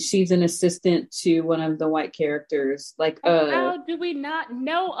 she's an assistant to one of the white characters. Like, how do we not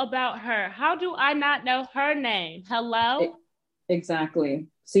know about her? How do I not know her name? Hello? Exactly.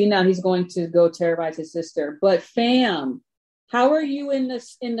 See, now he's going to go terrorize his sister. But fam, how are you in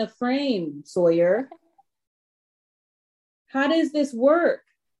the frame, Sawyer? How does this work?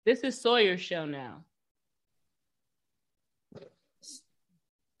 This is Sawyer's show now.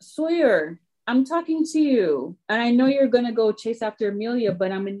 Sawyer, I'm talking to you, and I know you're gonna go chase after Amelia,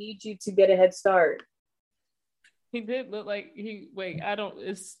 but I'm gonna need you to get a head start. He did look like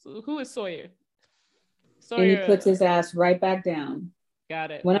who is Sawyer? Sawyer, and he puts his ass right back down.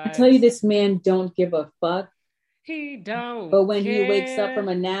 Got it. When I tell you this man don't give a fuck, he don't. But when he wakes up from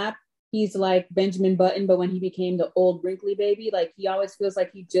a nap, he's like Benjamin Button. But when he became the old wrinkly baby, like, he always feels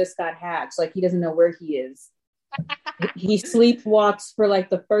like he just got hatched, like he doesn't know where he is. He sleepwalks for like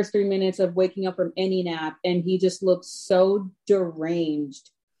the first 3 minutes of waking up from any nap, and he just looks so deranged.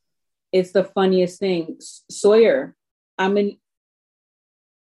 It's the funniest thing. Sawyer, now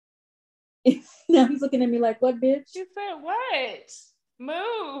he's looking at me like, what, bitch? You said what?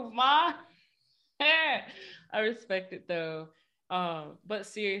 Move, ma. I respect it though. But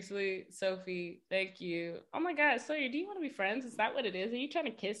seriously, Sophie, thank you. Oh my God, Sawyer, do you want to be friends? Is that what it is? Are you trying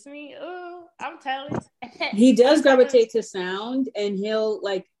to kiss me? Oh, I'm telling you. He does gravitate to sound, and he'll,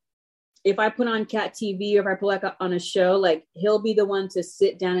 like, if I put on cat TV, or if I put like on a show, like, he'll be the one to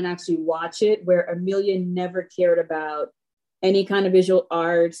sit down and actually watch it, where Amelia never cared about any kind of visual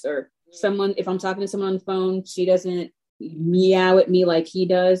arts or someone. If I'm talking to someone on the phone, she doesn't meow at me like he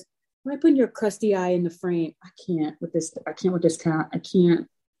does. Why putting your crusty eye in the frame? I can't with this cat. I can't.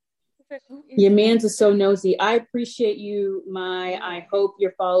 Your man's is so nosy. I appreciate you, I hope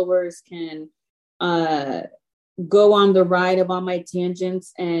your followers can go on the ride of all my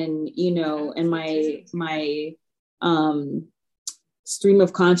tangents and, and my stream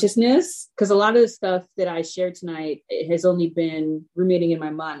of consciousness, because a lot of the stuff that I shared tonight, it has only been ruminating in my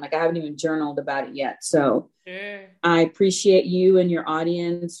mind. Like I haven't even journaled about it yet. So I appreciate you and your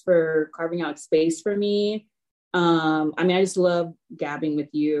audience for carving out space for me. I just love gabbing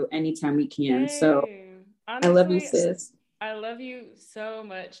with you anytime we can. So honestly, I love you, sis. I love you so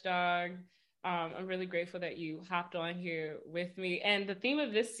much, dog. I'm really grateful that you hopped on here with me. And the theme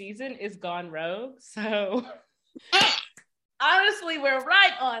of this season is Gone Rogue. So honestly, we're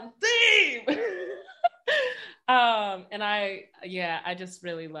right on theme. And I just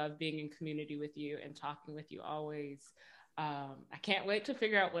really love being in community with you and talking with you always. I can't wait to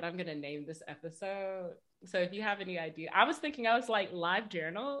figure out what I'm going to name this episode. So if you have any idea, I was like live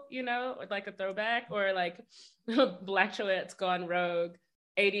journal, like a throwback, or like Blckchelorettes Gone Rogue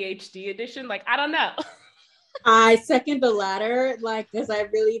ADHD edition. Like, I don't know. I second the latter, because I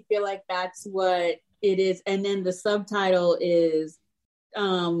really feel like that's what it is. And then the subtitle is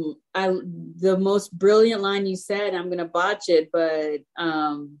the most brilliant line you said. I'm gonna botch it, but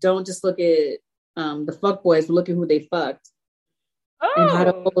don't just look at the fuck boys, but look at who they fucked. And how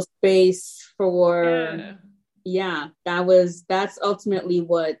to hold space for that's ultimately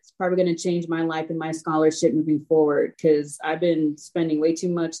what's probably going to change my life and my scholarship moving forward, because I've been spending way too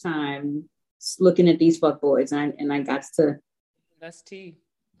much time looking at these fuck boys, and I got to. That's tea.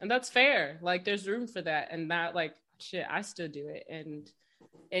 And that's fair. Like, there's room for that. And that, like, shit, I still do it. And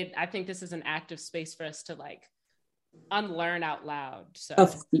I think this is an active space for us to, like, unlearn out loud. So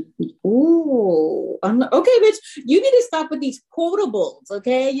okay, bitch, you need to stop with these quotables.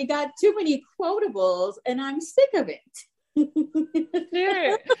 Okay, you got too many quotables and I'm sick of it.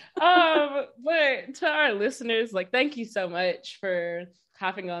 Sure. But to our listeners, like, thank you so much for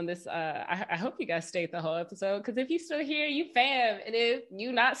hopping on this. I hope you guys stayed the whole episode, because if you still here, you fam, and if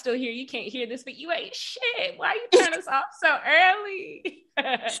you not still here, you can't hear this, but you ain't shit. Why you turn us off so early?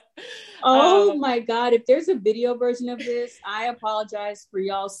 My god, if there's a video version of this, I apologize for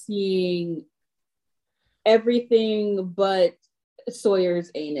y'all seeing everything but Sawyer's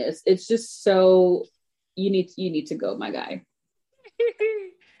anus. It's just so you need to go, my guy.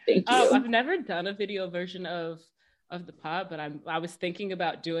 Thank you. I've never done a video version of the pod, but I was thinking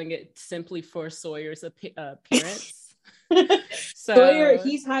about doing it simply for Sawyer's appearance. So Sawyer,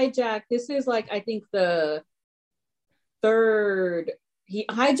 he's hijacked. This is like, I think the third. He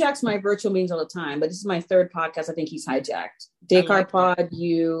hijacks my virtual meetings all the time, but this is my third podcast. I think he's hijacked. Descartes Pod,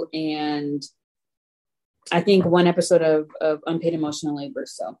 you, and I think one episode of Unpaid Emotional Labor.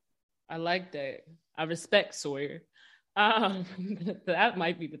 So I like that. I respect Sawyer. That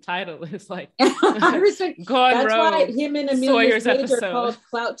might be the title. It's like I respect. That's rogue, why him and Amelia Page are called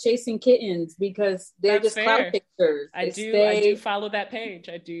Clout Chasing Kittens, because they're just fair. Clout pictures. I do follow that page.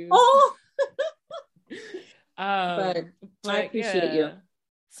 I do. Oh. But I appreciate you.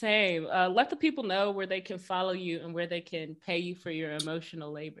 Same. Let the people know where they can follow you and where they can pay you for your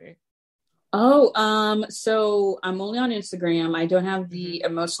emotional labor. So I'm only on Instagram. I don't have the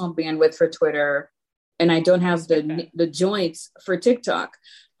emotional bandwidth for Twitter, and I don't have the joints for TikTok.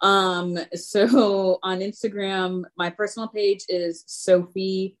 So on Instagram, my personal page is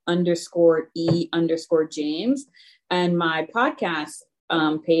Sophie _E James, and my podcast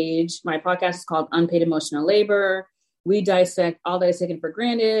page. My podcast is called Unpaid Emotional Labor. We dissect all that is taken for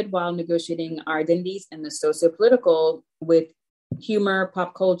granted while negotiating our identities in the socio-political with humor,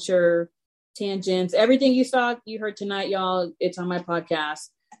 pop culture, tangents, everything you heard tonight, y'all. It's on my podcast.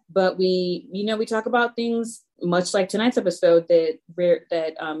 But we talk about things much like tonight's episode that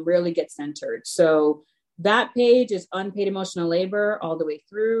rarely get centered. So that page is Unpaid Emotional Labor all the way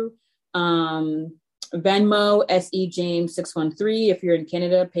through. Venmo, SE James 613. If you're in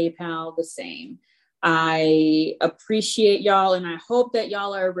Canada, PayPal, the same. I appreciate y'all, and I hope that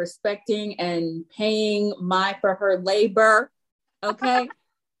y'all are respecting and paying for her labor. Okay.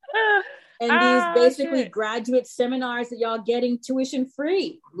 And these basically graduate seminars that y'all getting tuition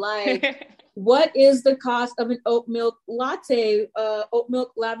free. Like, what is the cost of an oat milk lavender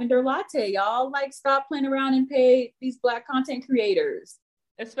latte? Y'all, like, stop playing around and pay these Black content creators.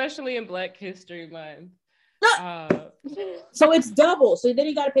 Especially in Black History Month. So it's double. So then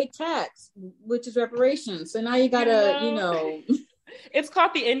you got to pay tax, which is reparations. So now you got to, It's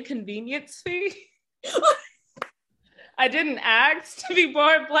called the inconvenience fee. I didn't ask to be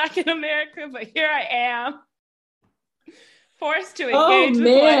born Black in America, but here I am. forced to Oh engage with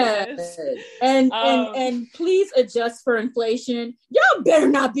man. whiteness. And please adjust for inflation. Y'all better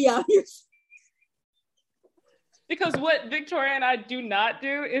not be out here. Because what Victoria and I do not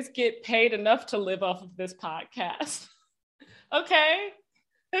do is get paid enough to live off of this podcast. Okay?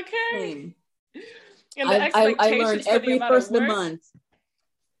 Okay. And the expectations I learned every first of the month.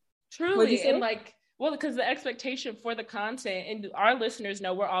 Truly. And like, well, because the expectation for the content, and our listeners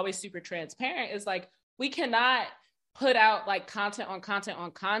know we're always super transparent, is like, we cannot put out like content on content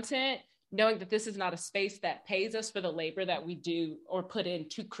on content, knowing that this is not a space that pays us for the labor that we do or put in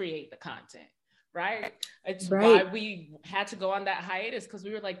to create the content, right? It's why we had to go on that hiatus, because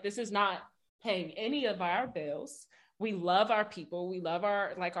we were like, this is not paying any of our bills. We love our people. We love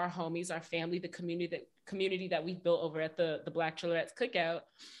our homies, our family, the community that we've built over at the Blckchelorettes cookout.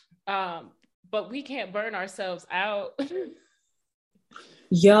 But we can't burn ourselves out.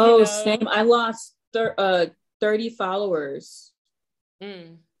 Yo, same. I lost 30 followers.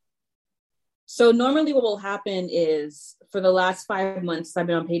 So normally what will happen is, for the last 5 months I've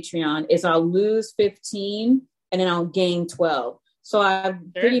been on Patreon, is I'll lose 15 and then I'll gain 12. So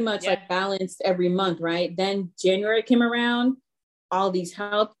I've pretty much like balanced every month, right? Then January came around, all these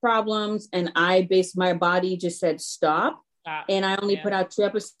health problems, and my body just said stop. And I only put out 2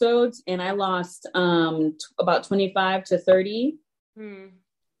 episodes, and I lost about 25 to 30. And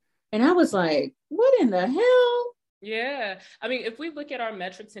I was like, what in the hell? Yeah. I mean, if we look at our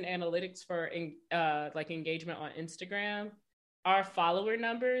metrics and analytics for like engagement on Instagram, our follower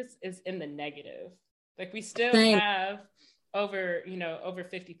numbers is in the negative. Like, we still have over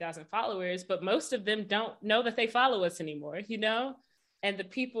 50,000 followers, but most of them don't know that they follow us anymore, And the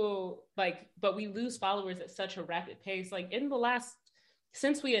people but we lose followers at such a rapid pace. Like,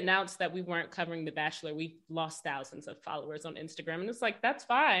 since we announced that we weren't covering The Bachelor, we lost thousands of followers on Instagram. And it's like, that's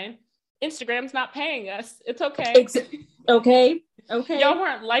fine. Instagram's not paying us. It's okay. Okay. Y'all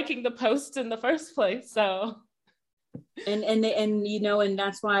weren't liking the posts in the first place, so. And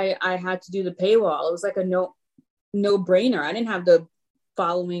that's why I had to do the paywall. It was like a no brainer. I didn't have the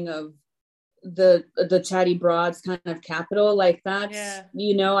following of the chatty broads kind of capital. Like, that's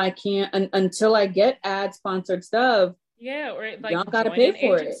I can't until I get ad sponsored stuff. Yeah, or like y'all gotta pay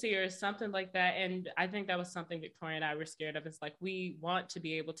for agency or something like that. And I think that was something Victoria and I were scared of. It's like, we want to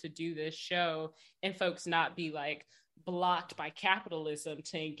be able to do this show and folks not be like blocked by capitalism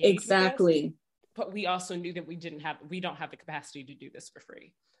to engage exactly with us. But we also knew that we don't have the capacity to do this for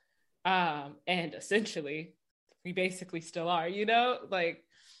free. And essentially we basically still are,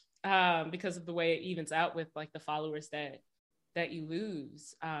 because of the way it evens out with like the followers that you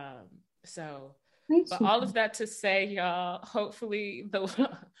lose. But all of that to say, y'all, hopefully the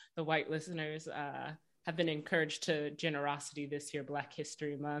white listeners have been encouraged to generosity this year, Black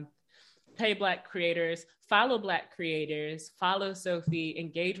History Month. Pay Black creators, follow Black creators, follow Sophie,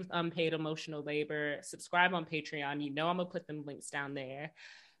 engage with unpaid emotional labor, subscribe on Patreon. I'm gonna put them links down there.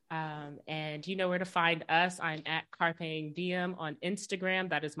 And you know where to find us. I'm at Carpeing DM on Instagram.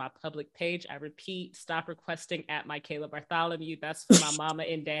 That is my public page. I repeat, stop requesting at Michaela Bartholomew. That's for my mama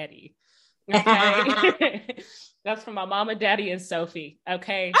and daddy. Okay. That's for my mama, daddy, and Sophie.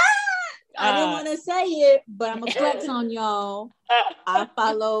 Okay. I didn't want to say it, but I'm gonna flex on y'all. I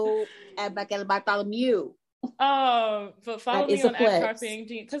follow at Michaela Bartholomew. But follow me on @Carpeing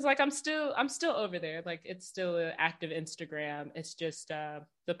because like I'm still over there. Like, it's still an active Instagram. It's just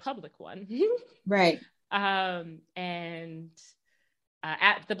the public one. Right. And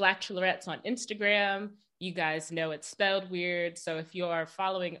at the Blckchelorettes on Instagram. You guys know it's spelled weird. So if you are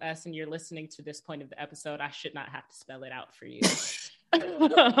following us and you're listening to this point of the episode, I should not have to spell it out for you.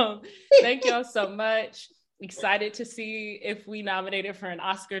 Thank y'all so much. Excited to see if we nominated for an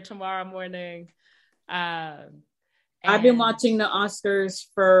Oscar tomorrow morning. I've been watching the Oscars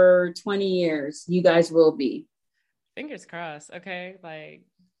for 20 years. You guys will be. Fingers crossed. Okay. Like,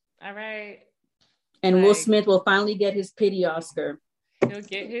 all right. And Will Smith will finally get his pity Oscar. He'll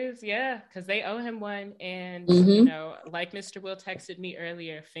get his, because they owe him one. And like Mr. Will texted me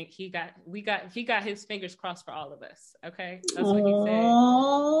earlier, he got his fingers crossed for all of us. Okay, that's what he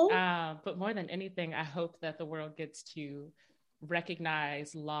said. But more than anything, I hope that the world gets to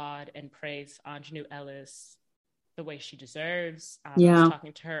recognize, laud, and praise Anjanou Ellis the way she deserves. I was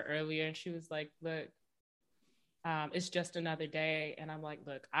talking to her earlier, and she was like, "Look, it's just another day." And I'm like,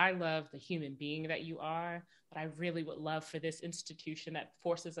 look, I love the human being that you are, but I really would love for this institution that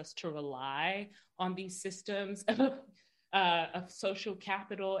forces us to rely on these systems of social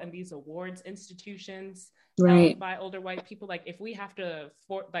capital and these awards institutions held by older white people. Like, if we have to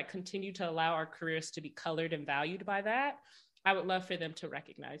continue to allow our careers to be colored and valued by that, I would love for them to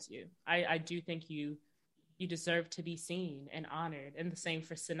recognize you. I do think you You deserve to be seen and honored. And the same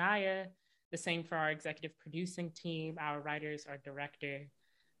for Sanaya, the same for our executive producing team, our writers, our director,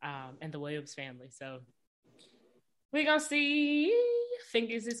 and the Williams family. So we're going to see.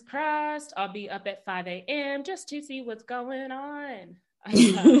 Fingers is crossed. I'll be up at 5 a.m. just to see what's going on.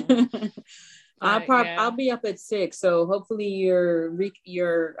 I'll be up at 6, so hopefully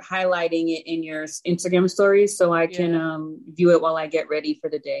you're highlighting it in your Instagram stories so I can view it while I get ready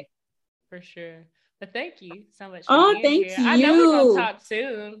for the day. For sure. But thank you so much for being here. I know we're gonna talk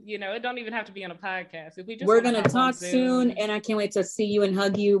soon. You know, it don't even have to be on a podcast. We're gonna talk soon, and I can't wait to see you and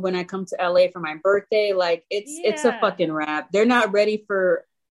hug you when I come to LA for my birthday. Like it's a fucking wrap. They're not ready for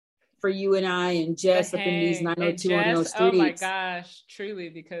you and I and Jess up in these 90210 streets. Oh my gosh, truly,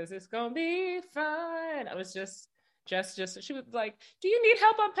 because it's gonna be fun. I was just she was like, do you need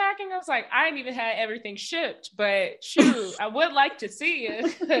help unpacking? I was like, I ain't even had everything shipped, but shoot, I would like to see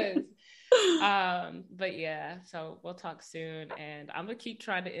you. But yeah, so we'll talk soon, and I'm gonna keep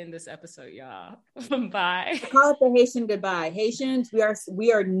trying to end this episode, y'all. Bye. Call it the Haitian goodbye. Haitians,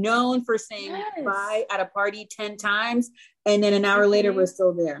 we are known for saying goodbye at a party 10 times, and then an hour later we're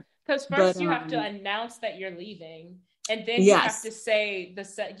still there. Because first you have to announce that you're leaving, and then you have to say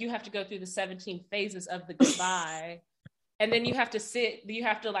you have to go through the 17 phases of the goodbye, and then you have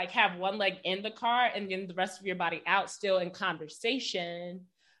to like have one leg in the car and then the rest of your body out, still in conversation.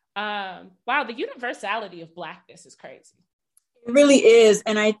 Wow, the universality of Blackness is crazy. It really is,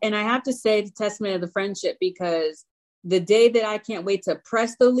 and I have to say it's a testament of the friendship, because the day that I can't wait to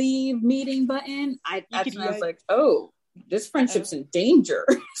press the leave meeting button, I was like, oh, this friendship's in danger.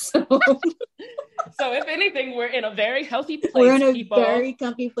 So if anything, we're in a very healthy place. We're in a very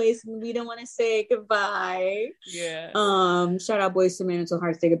comfy place, and we don't want to say goodbye. Yeah. Shout out Boys to Men Until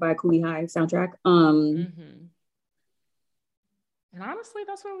Hearts Say Goodbye, Coolie High soundtrack. And honestly,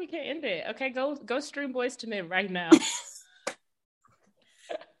 that's where we can end it. Okay, go stream Boys to Men right now.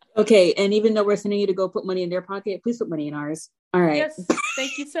 Okay, and even though we're sending you to go put money in their pocket, please put money in ours. All right. Yes,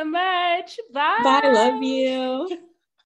 thank you so much. Bye. Bye, love you.